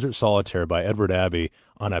finishing Desert Solitaire by Edward Abbey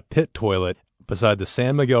on a pit toilet beside the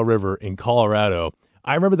San Miguel River in Colorado.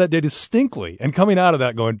 I remember that day distinctly, and coming out of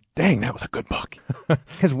that going, dang, that was a good book.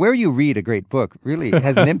 Because where you read a great book really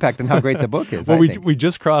has an impact on how great the book is. Well, we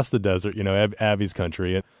just crossed the desert, Abby's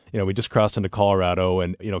country, and we just crossed into Colorado,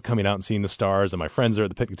 and coming out and seeing the stars, and my friends are at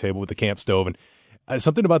the picnic table with the camp stove, and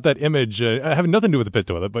something about that image having nothing to do with the pit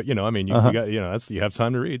toilet, but you got you have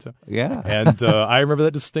time to read. So. Yeah, and I remember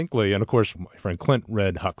that distinctly. And of course, my friend Clint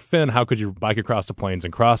read Huck Finn. How could you bike across the plains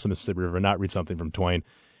and cross the Mississippi River and not read something from Twain?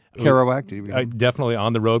 Kerouac, did you read? Definitely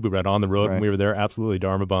On the Road. We read On the Road when we were there. Absolutely,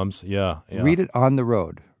 Dharma Bums. Yeah. Read it on the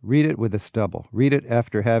road. Read it with a stubble. Read it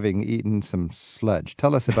after having eaten some sludge.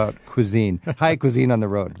 Tell us about cuisine. High cuisine on the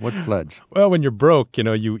road. What's sludge? Well, when you're broke,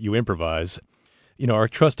 you improvise. Our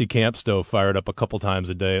trusty camp stove fired up a couple times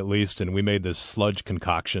a day at least, and we made this sludge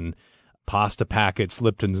concoction. Pasta packets,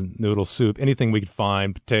 Lipton's noodle soup, anything we could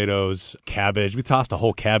find, potatoes, cabbage. We tossed a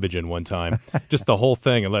whole cabbage in one time, just the whole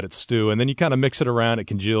thing, and let it stew. And then you kind of mix it around, it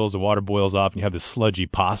congeals, the water boils off, and you have this sludgy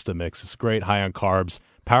pasta mix. It's great, high on carbs,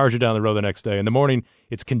 powers you down the road the next day. In the morning,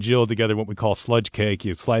 it's congealed together, what we call sludge cake.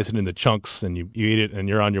 You slice it into chunks, and you eat it, and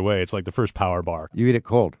you're on your way. It's like the first power bar. You eat it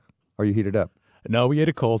cold, or you heat it up? No, we ate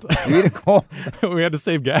it cold. You ate it cold? We had to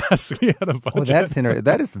save gas. We had a budget. Oh, that's interesting.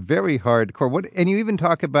 That is very hardcore. And you even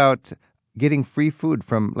talk about getting free food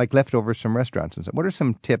from, like, leftovers from restaurants and stuff. What are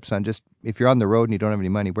some tips on just, if you're on the road and you don't have any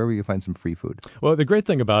money, where will you find some free food? Well, the great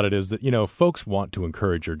thing about it is that, folks want to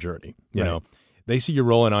encourage your journey. You know, they see you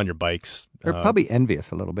rolling on your bikes. They're probably envious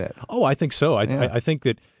a little bit. Oh, I think so. I think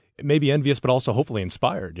that maybe envious, but also hopefully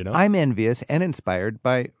inspired, I'm envious and inspired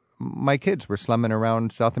by my kids were slumming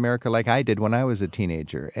around South America like I did when I was a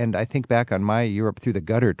teenager. And I think back on my Europe through the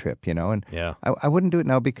gutter trip, and I wouldn't do it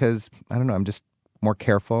now because, I don't know, I'm just more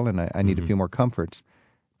careful and I need a few more comforts.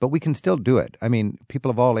 But we can still do it. I mean,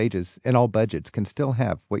 people of all ages and all budgets can still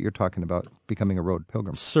have what you're talking about, becoming a road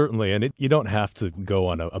pilgrim. Certainly, and you don't have to go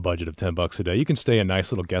on a budget of $10 a day. You can stay in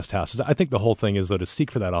nice little guest houses. I think the whole thing is, though, to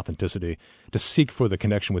seek for that authenticity, to seek for the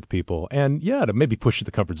connection with people, and, to maybe push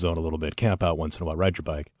the comfort zone a little bit, camp out once in a while, ride your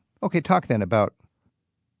bike. Okay, talk then about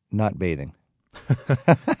not bathing.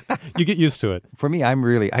 You get used to it. For me,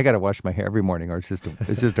 I got to wash my hair every morning, or it's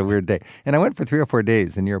just a weird day. And I went for 3 or 4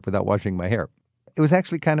 days in Europe without washing my hair. It was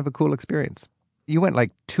actually kind of a cool experience. You went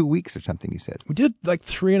like 2 weeks or something, you said. We did like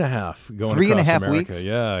 3.5 going 3.5 across America. Weeks?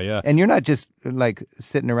 Yeah. And you're not just like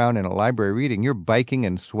sitting around in a library reading. You're biking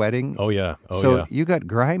and sweating. Oh, yeah. So you got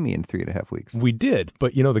grimy in 3.5 weeks. We did.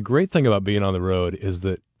 But, the great thing about being on the road is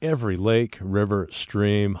that every lake, river,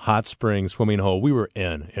 stream, hot spring, swimming hole, we were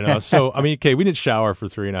in. So, we didn't shower for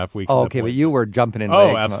 3.5 weeks. Oh, okay, but you were jumping in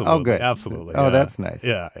lakes. Oh, absolutely. Oh, good. Absolutely. Oh, that's nice.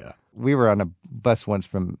 Yeah. We were on a bus once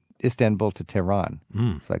from Istanbul to Tehran.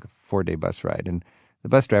 It's like a 4-day bus ride. And the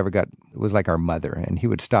bus driver was like our mother, and he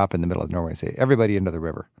would stop in the middle of nowhere and say, "Everybody into the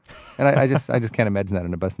river." And I just can't imagine that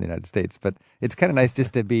on a bus in the United States. But it's kind of nice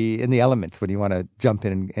just to be in the elements when you want to jump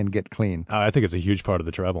in and get clean. I think it's a huge part of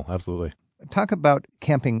the travel. Absolutely. Talk about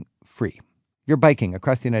camping free. You're biking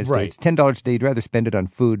across the United States. $10 a day. You'd rather spend it on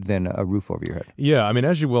food than a roof over your head. Yeah.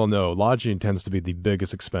 As you well know, lodging tends to be the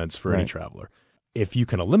biggest expense for any traveler. if you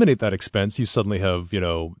can eliminate that expense, you suddenly have,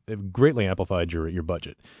 greatly amplified your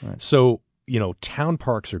budget. Right. So, town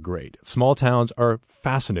parks are great. Small towns are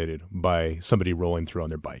fascinated by somebody rolling through on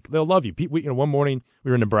their bike. They'll love you. One morning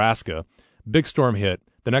we were in Nebraska, big storm hit.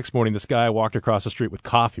 The next morning, this guy walked across the street with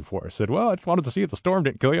coffee for us. Said, "Well, I just wanted to see if the storm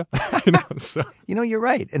didn't kill you." So. You're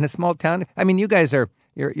right. In a small town, I mean, you guys you're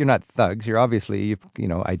not thugs. You're obviously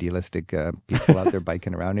idealistic people out there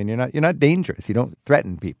biking around, and you're not dangerous. You don't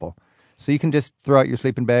threaten people, so you can just throw out your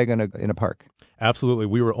sleeping bag in a park. Absolutely.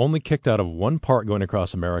 We were only kicked out of one park going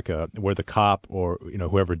across America where the cop or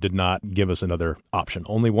whoever did not give us another option.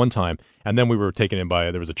 Only one time. And then we were taken in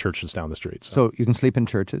there was a church just down the street. So you can sleep in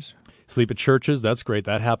churches? Sleep at churches. That's great.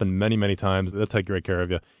 That happened many, many times. They'll take great care of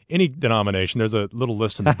you. Any denomination. There's a little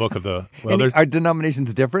list in the book of the... Are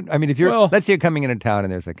denominations different? I mean, let's say you're coming into town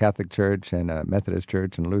and there's a Catholic church and a Methodist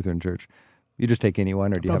church and a Lutheran church. You just take any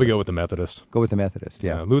one, or do you probably go with the Methodist? Go with the Methodist,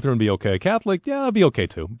 yeah. Lutheran would be okay. Catholic, yeah, it'd be okay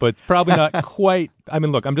too, but probably not quite. I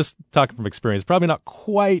mean, look, I'm just talking from experience. Probably not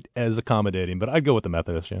quite as accommodating, but I'd go with the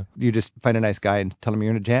Methodist, yeah. You just find a nice guy and tell him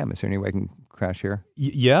you're in a jam. Is there any way I can crash here?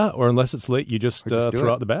 Yeah, or unless it's late, you just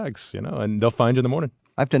throw out the bags, and they'll find you in the morning.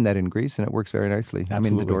 I've done that in Greece, and it works very nicely. Absolutely.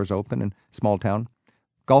 I mean, the door's open in small town.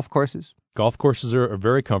 Golf courses? Golf courses are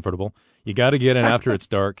very comfortable. You got to get in after it's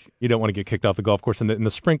dark. You don't want to get kicked off the golf course, and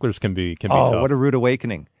the sprinklers can be tough. Oh, what a rude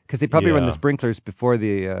awakening! Because they probably run the sprinklers before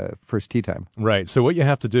the first tee time. Right. So what you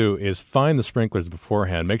have to do is find the sprinklers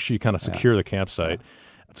beforehand. Make sure you kind of secure the campsite.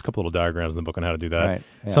 There's a couple little diagrams in the book on how to do that. Right.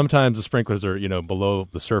 Yeah. Sometimes the sprinklers are below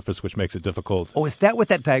the surface, which makes it difficult. Oh, is that what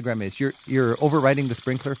that diagram is? You're overriding the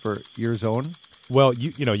sprinkler for your zone? Well,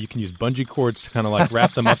 you can use bungee cords to kind of like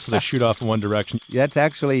wrap them up so they shoot off in one direction. That's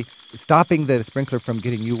actually stopping the sprinkler from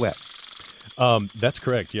getting you wet. That's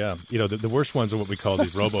correct, yeah. The worst ones are what we call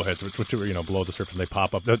these robo-heads, which are, below the surface and they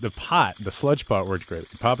pop up. The sludge pot works great.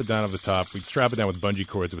 You pop it down over the top. We strap it down with bungee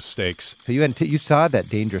cords with stakes. So you saw that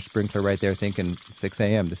dangerous sprinkler right there thinking 6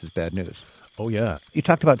 a.m., this is bad news. Oh, yeah. You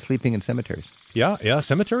talked about sleeping in cemeteries. Yeah,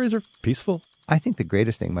 cemeteries are peaceful. I think the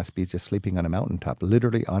greatest thing must be just sleeping on a mountaintop,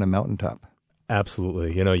 literally on a mountaintop.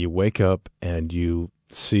 Absolutely. You wake up and you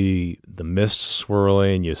see the mist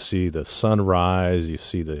swirling, you see the sunrise, you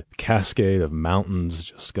see the cascade of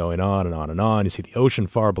mountains just going on and on and on. You see the ocean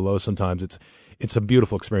far below sometimes. It's a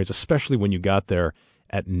beautiful experience, especially when you got there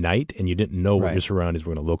at night and you didn't know what your surroundings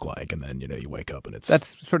were going to look like. And then, you wake up and it's...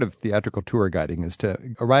 That's sort of theatrical tour guiding, is to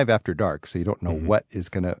arrive after dark so you don't know what is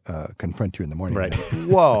going to confront you in the morning. Right.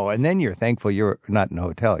 Whoa. And then you're thankful you're not in a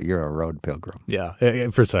hotel. You're a road pilgrim. Yeah,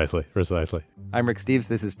 precisely. I'm Rick Steves.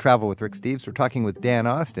 This is Travel with Rick Steves. We're talking with Dan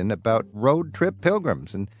Austin about road trip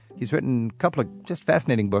pilgrims. And he's written a couple of just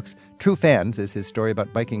fascinating books. True Fans is his story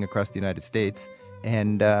about biking across the United States.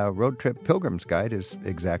 And Road Trip Pilgrim's Guide is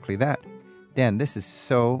exactly that. Dan, this is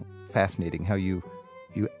so fascinating how you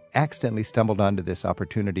accidentally stumbled onto this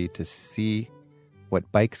opportunity to see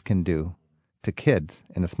what bikes can do to kids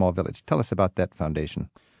in a small village. Tell us about that foundation.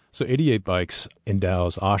 So 88 Bikes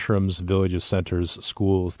endows ashrams, villages, centers,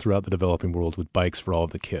 schools throughout the developing world with bikes for all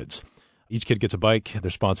of the kids. Each kid gets a bike.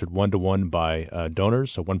 They're sponsored one-to-one by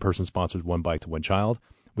donors, so one person sponsors one bike to one child.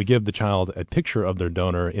 We give the child a picture of their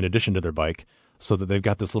donor in addition to their bike so that they've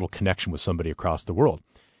got this little connection with somebody across the world.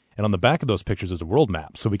 And on the back of those pictures is a world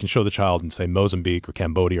map, so we can show the child in, say, Mozambique or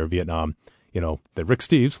Cambodia or Vietnam, that Rick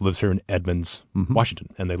Steves lives here in Edmonds, Washington,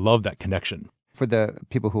 and they love that connection. For the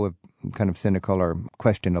people who are kind of cynical or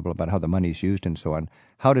questionable about how the money's used and so on,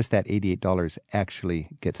 how does that $88 actually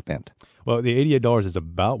get spent? Well, the $88 is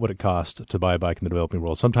about what it costs to buy a bike in the developing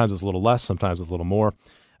world. Sometimes it's a little less, sometimes it's a little more.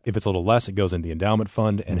 If it's a little less, it goes in the endowment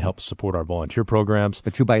fund and helps support our volunteer programs.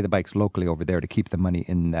 But you buy the bikes locally over there to keep the money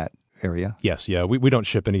in that area? Yes, yeah. We don't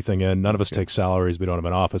ship anything in. None of us take salaries. We don't have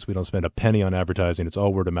an office. We don't spend a penny on advertising. It's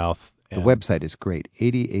all word of mouth. The website is great,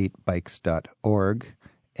 88bikes.org.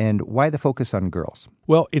 And why the focus on girls?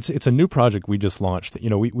 Well, it's a new project we just launched.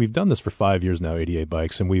 We've done this for 5 years now, 88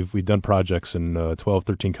 Bikes, and we've done projects in 12,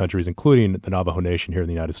 13 countries, including the Navajo Nation here in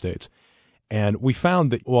the United States. And we found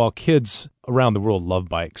that while kids around the world love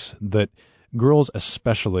bikes, that girls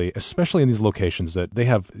especially in these locations, that they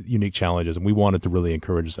have unique challenges, and we wanted to really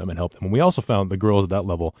encourage them and help them. And we also found the girls at that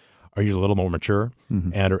level are usually a little more mature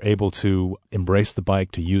and are able to embrace the bike,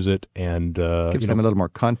 to use it, and gives them a little more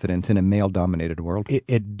confidence in a male-dominated world.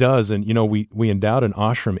 It does, and we endowed an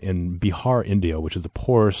ashram in Bihar, India, which is the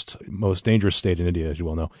poorest, most dangerous state in India, as you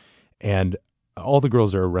well know, and all the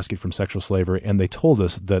girls there are rescued from sexual slavery, and they told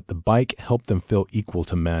us that the bike helped them feel equal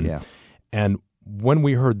to men. Yeah. And when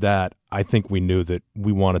we heard that, I think we knew that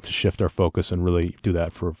we wanted to shift our focus and really do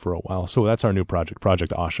that for a while. So that's our new project,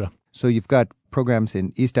 Project Asha. So you've got programs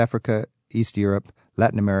in East Africa, East Europe,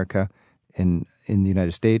 Latin America, in in the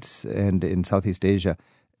United States and in Southeast Asia.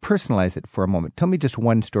 Personalize it for a moment. Tell me just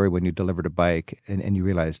one story when you delivered a bike and you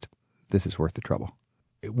realized this is worth the trouble.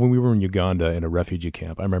 When we were in Uganda in a refugee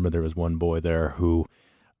camp, I remember there was one boy there who,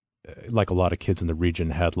 like a lot of kids in the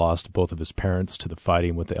region, had lost both of his parents to the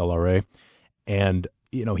fighting with the LRA. And,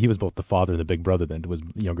 you know, he was both the father and the big brother then to his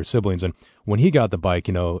younger siblings. And when he got the bike,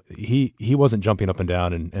 you know, he wasn't jumping up and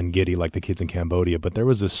down and giddy like the kids in Cambodia, but there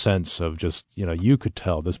was this sense of just, you know, you could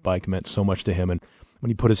tell this bike meant so much to him. And when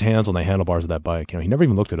he put his hands on the handlebars of that bike, you know, he never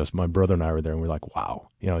even looked at us. My brother and I were there, and we were like, wow.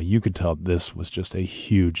 You know, you could tell this was just a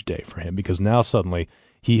huge day for him, because now suddenly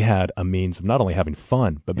he had a means of not only having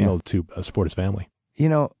fun, but being able to support his family. You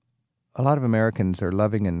know, a lot of Americans are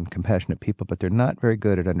loving and compassionate people, but they're not very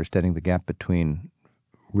good at understanding the gap between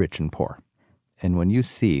rich and poor. And when you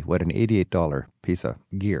see what an $88 piece of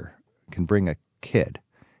gear can bring a kid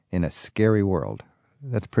in a scary world,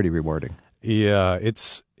 that's pretty rewarding. Yeah,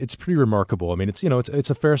 it's pretty remarkable. I mean, it's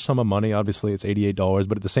a fair sum of money. Obviously, it's $88,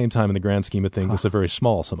 but at the same time, in the grand scheme of things, it's a very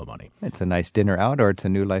small sum of money. It's a nice dinner out, or it's a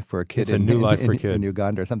new life for a kid. It's a new life for a kid in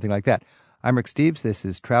Uganda or something like that. I'm Rick Steves. This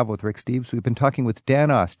is Travel with Rick Steves. We've been talking with Dan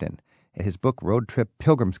Austin. His book, Road Trip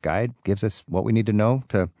Pilgrim's Guide, gives us what we need to know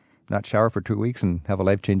to not shower for 2 weeks and have a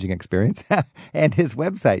life-changing experience. And his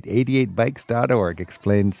website, 88bikes.org,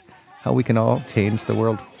 explains how we can all change the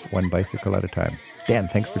world one bicycle at a time. Dan,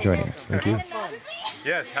 thanks for joining us. Thank you.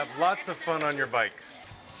 Yes, have lots of fun on your bikes.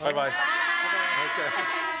 Bye-bye. Okay.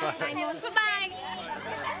 Bye. Goodbye.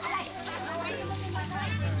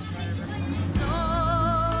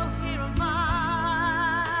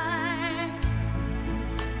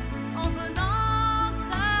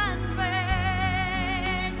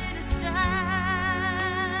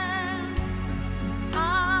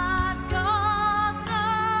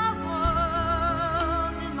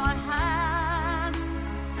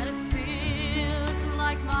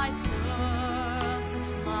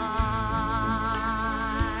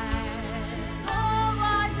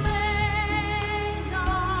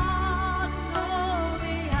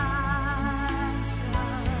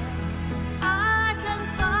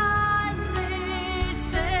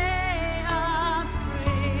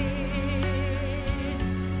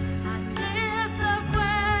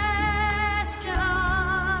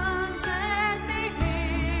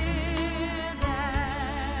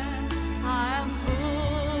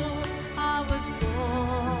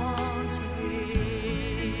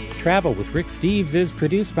 Travel with Rick Steves is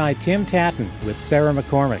produced by Tim Tatton with Sarah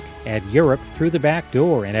McCormick at Europe Through the Back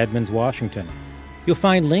Door in Edmonds, Washington. You'll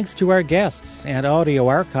find links to our guests and audio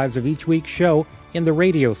archives of each week's show in the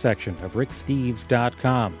radio section of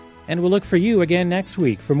ricksteves.com. And we'll look for you again next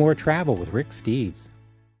week for more Travel with Rick Steves.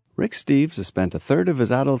 Rick Steves has spent a third of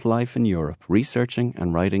his adult life in Europe researching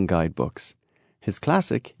and writing guidebooks. His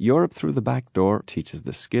classic, Europe Through the Back Door, teaches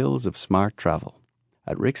the skills of smart travel.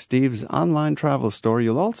 At Rick Steves' online travel store,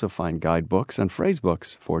 you'll also find guidebooks and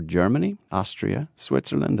phrasebooks for Germany, Austria,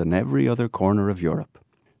 Switzerland, and every other corner of Europe.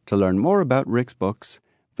 To learn more about Rick's books,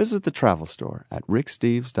 visit the travel store at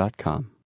ricksteves.com.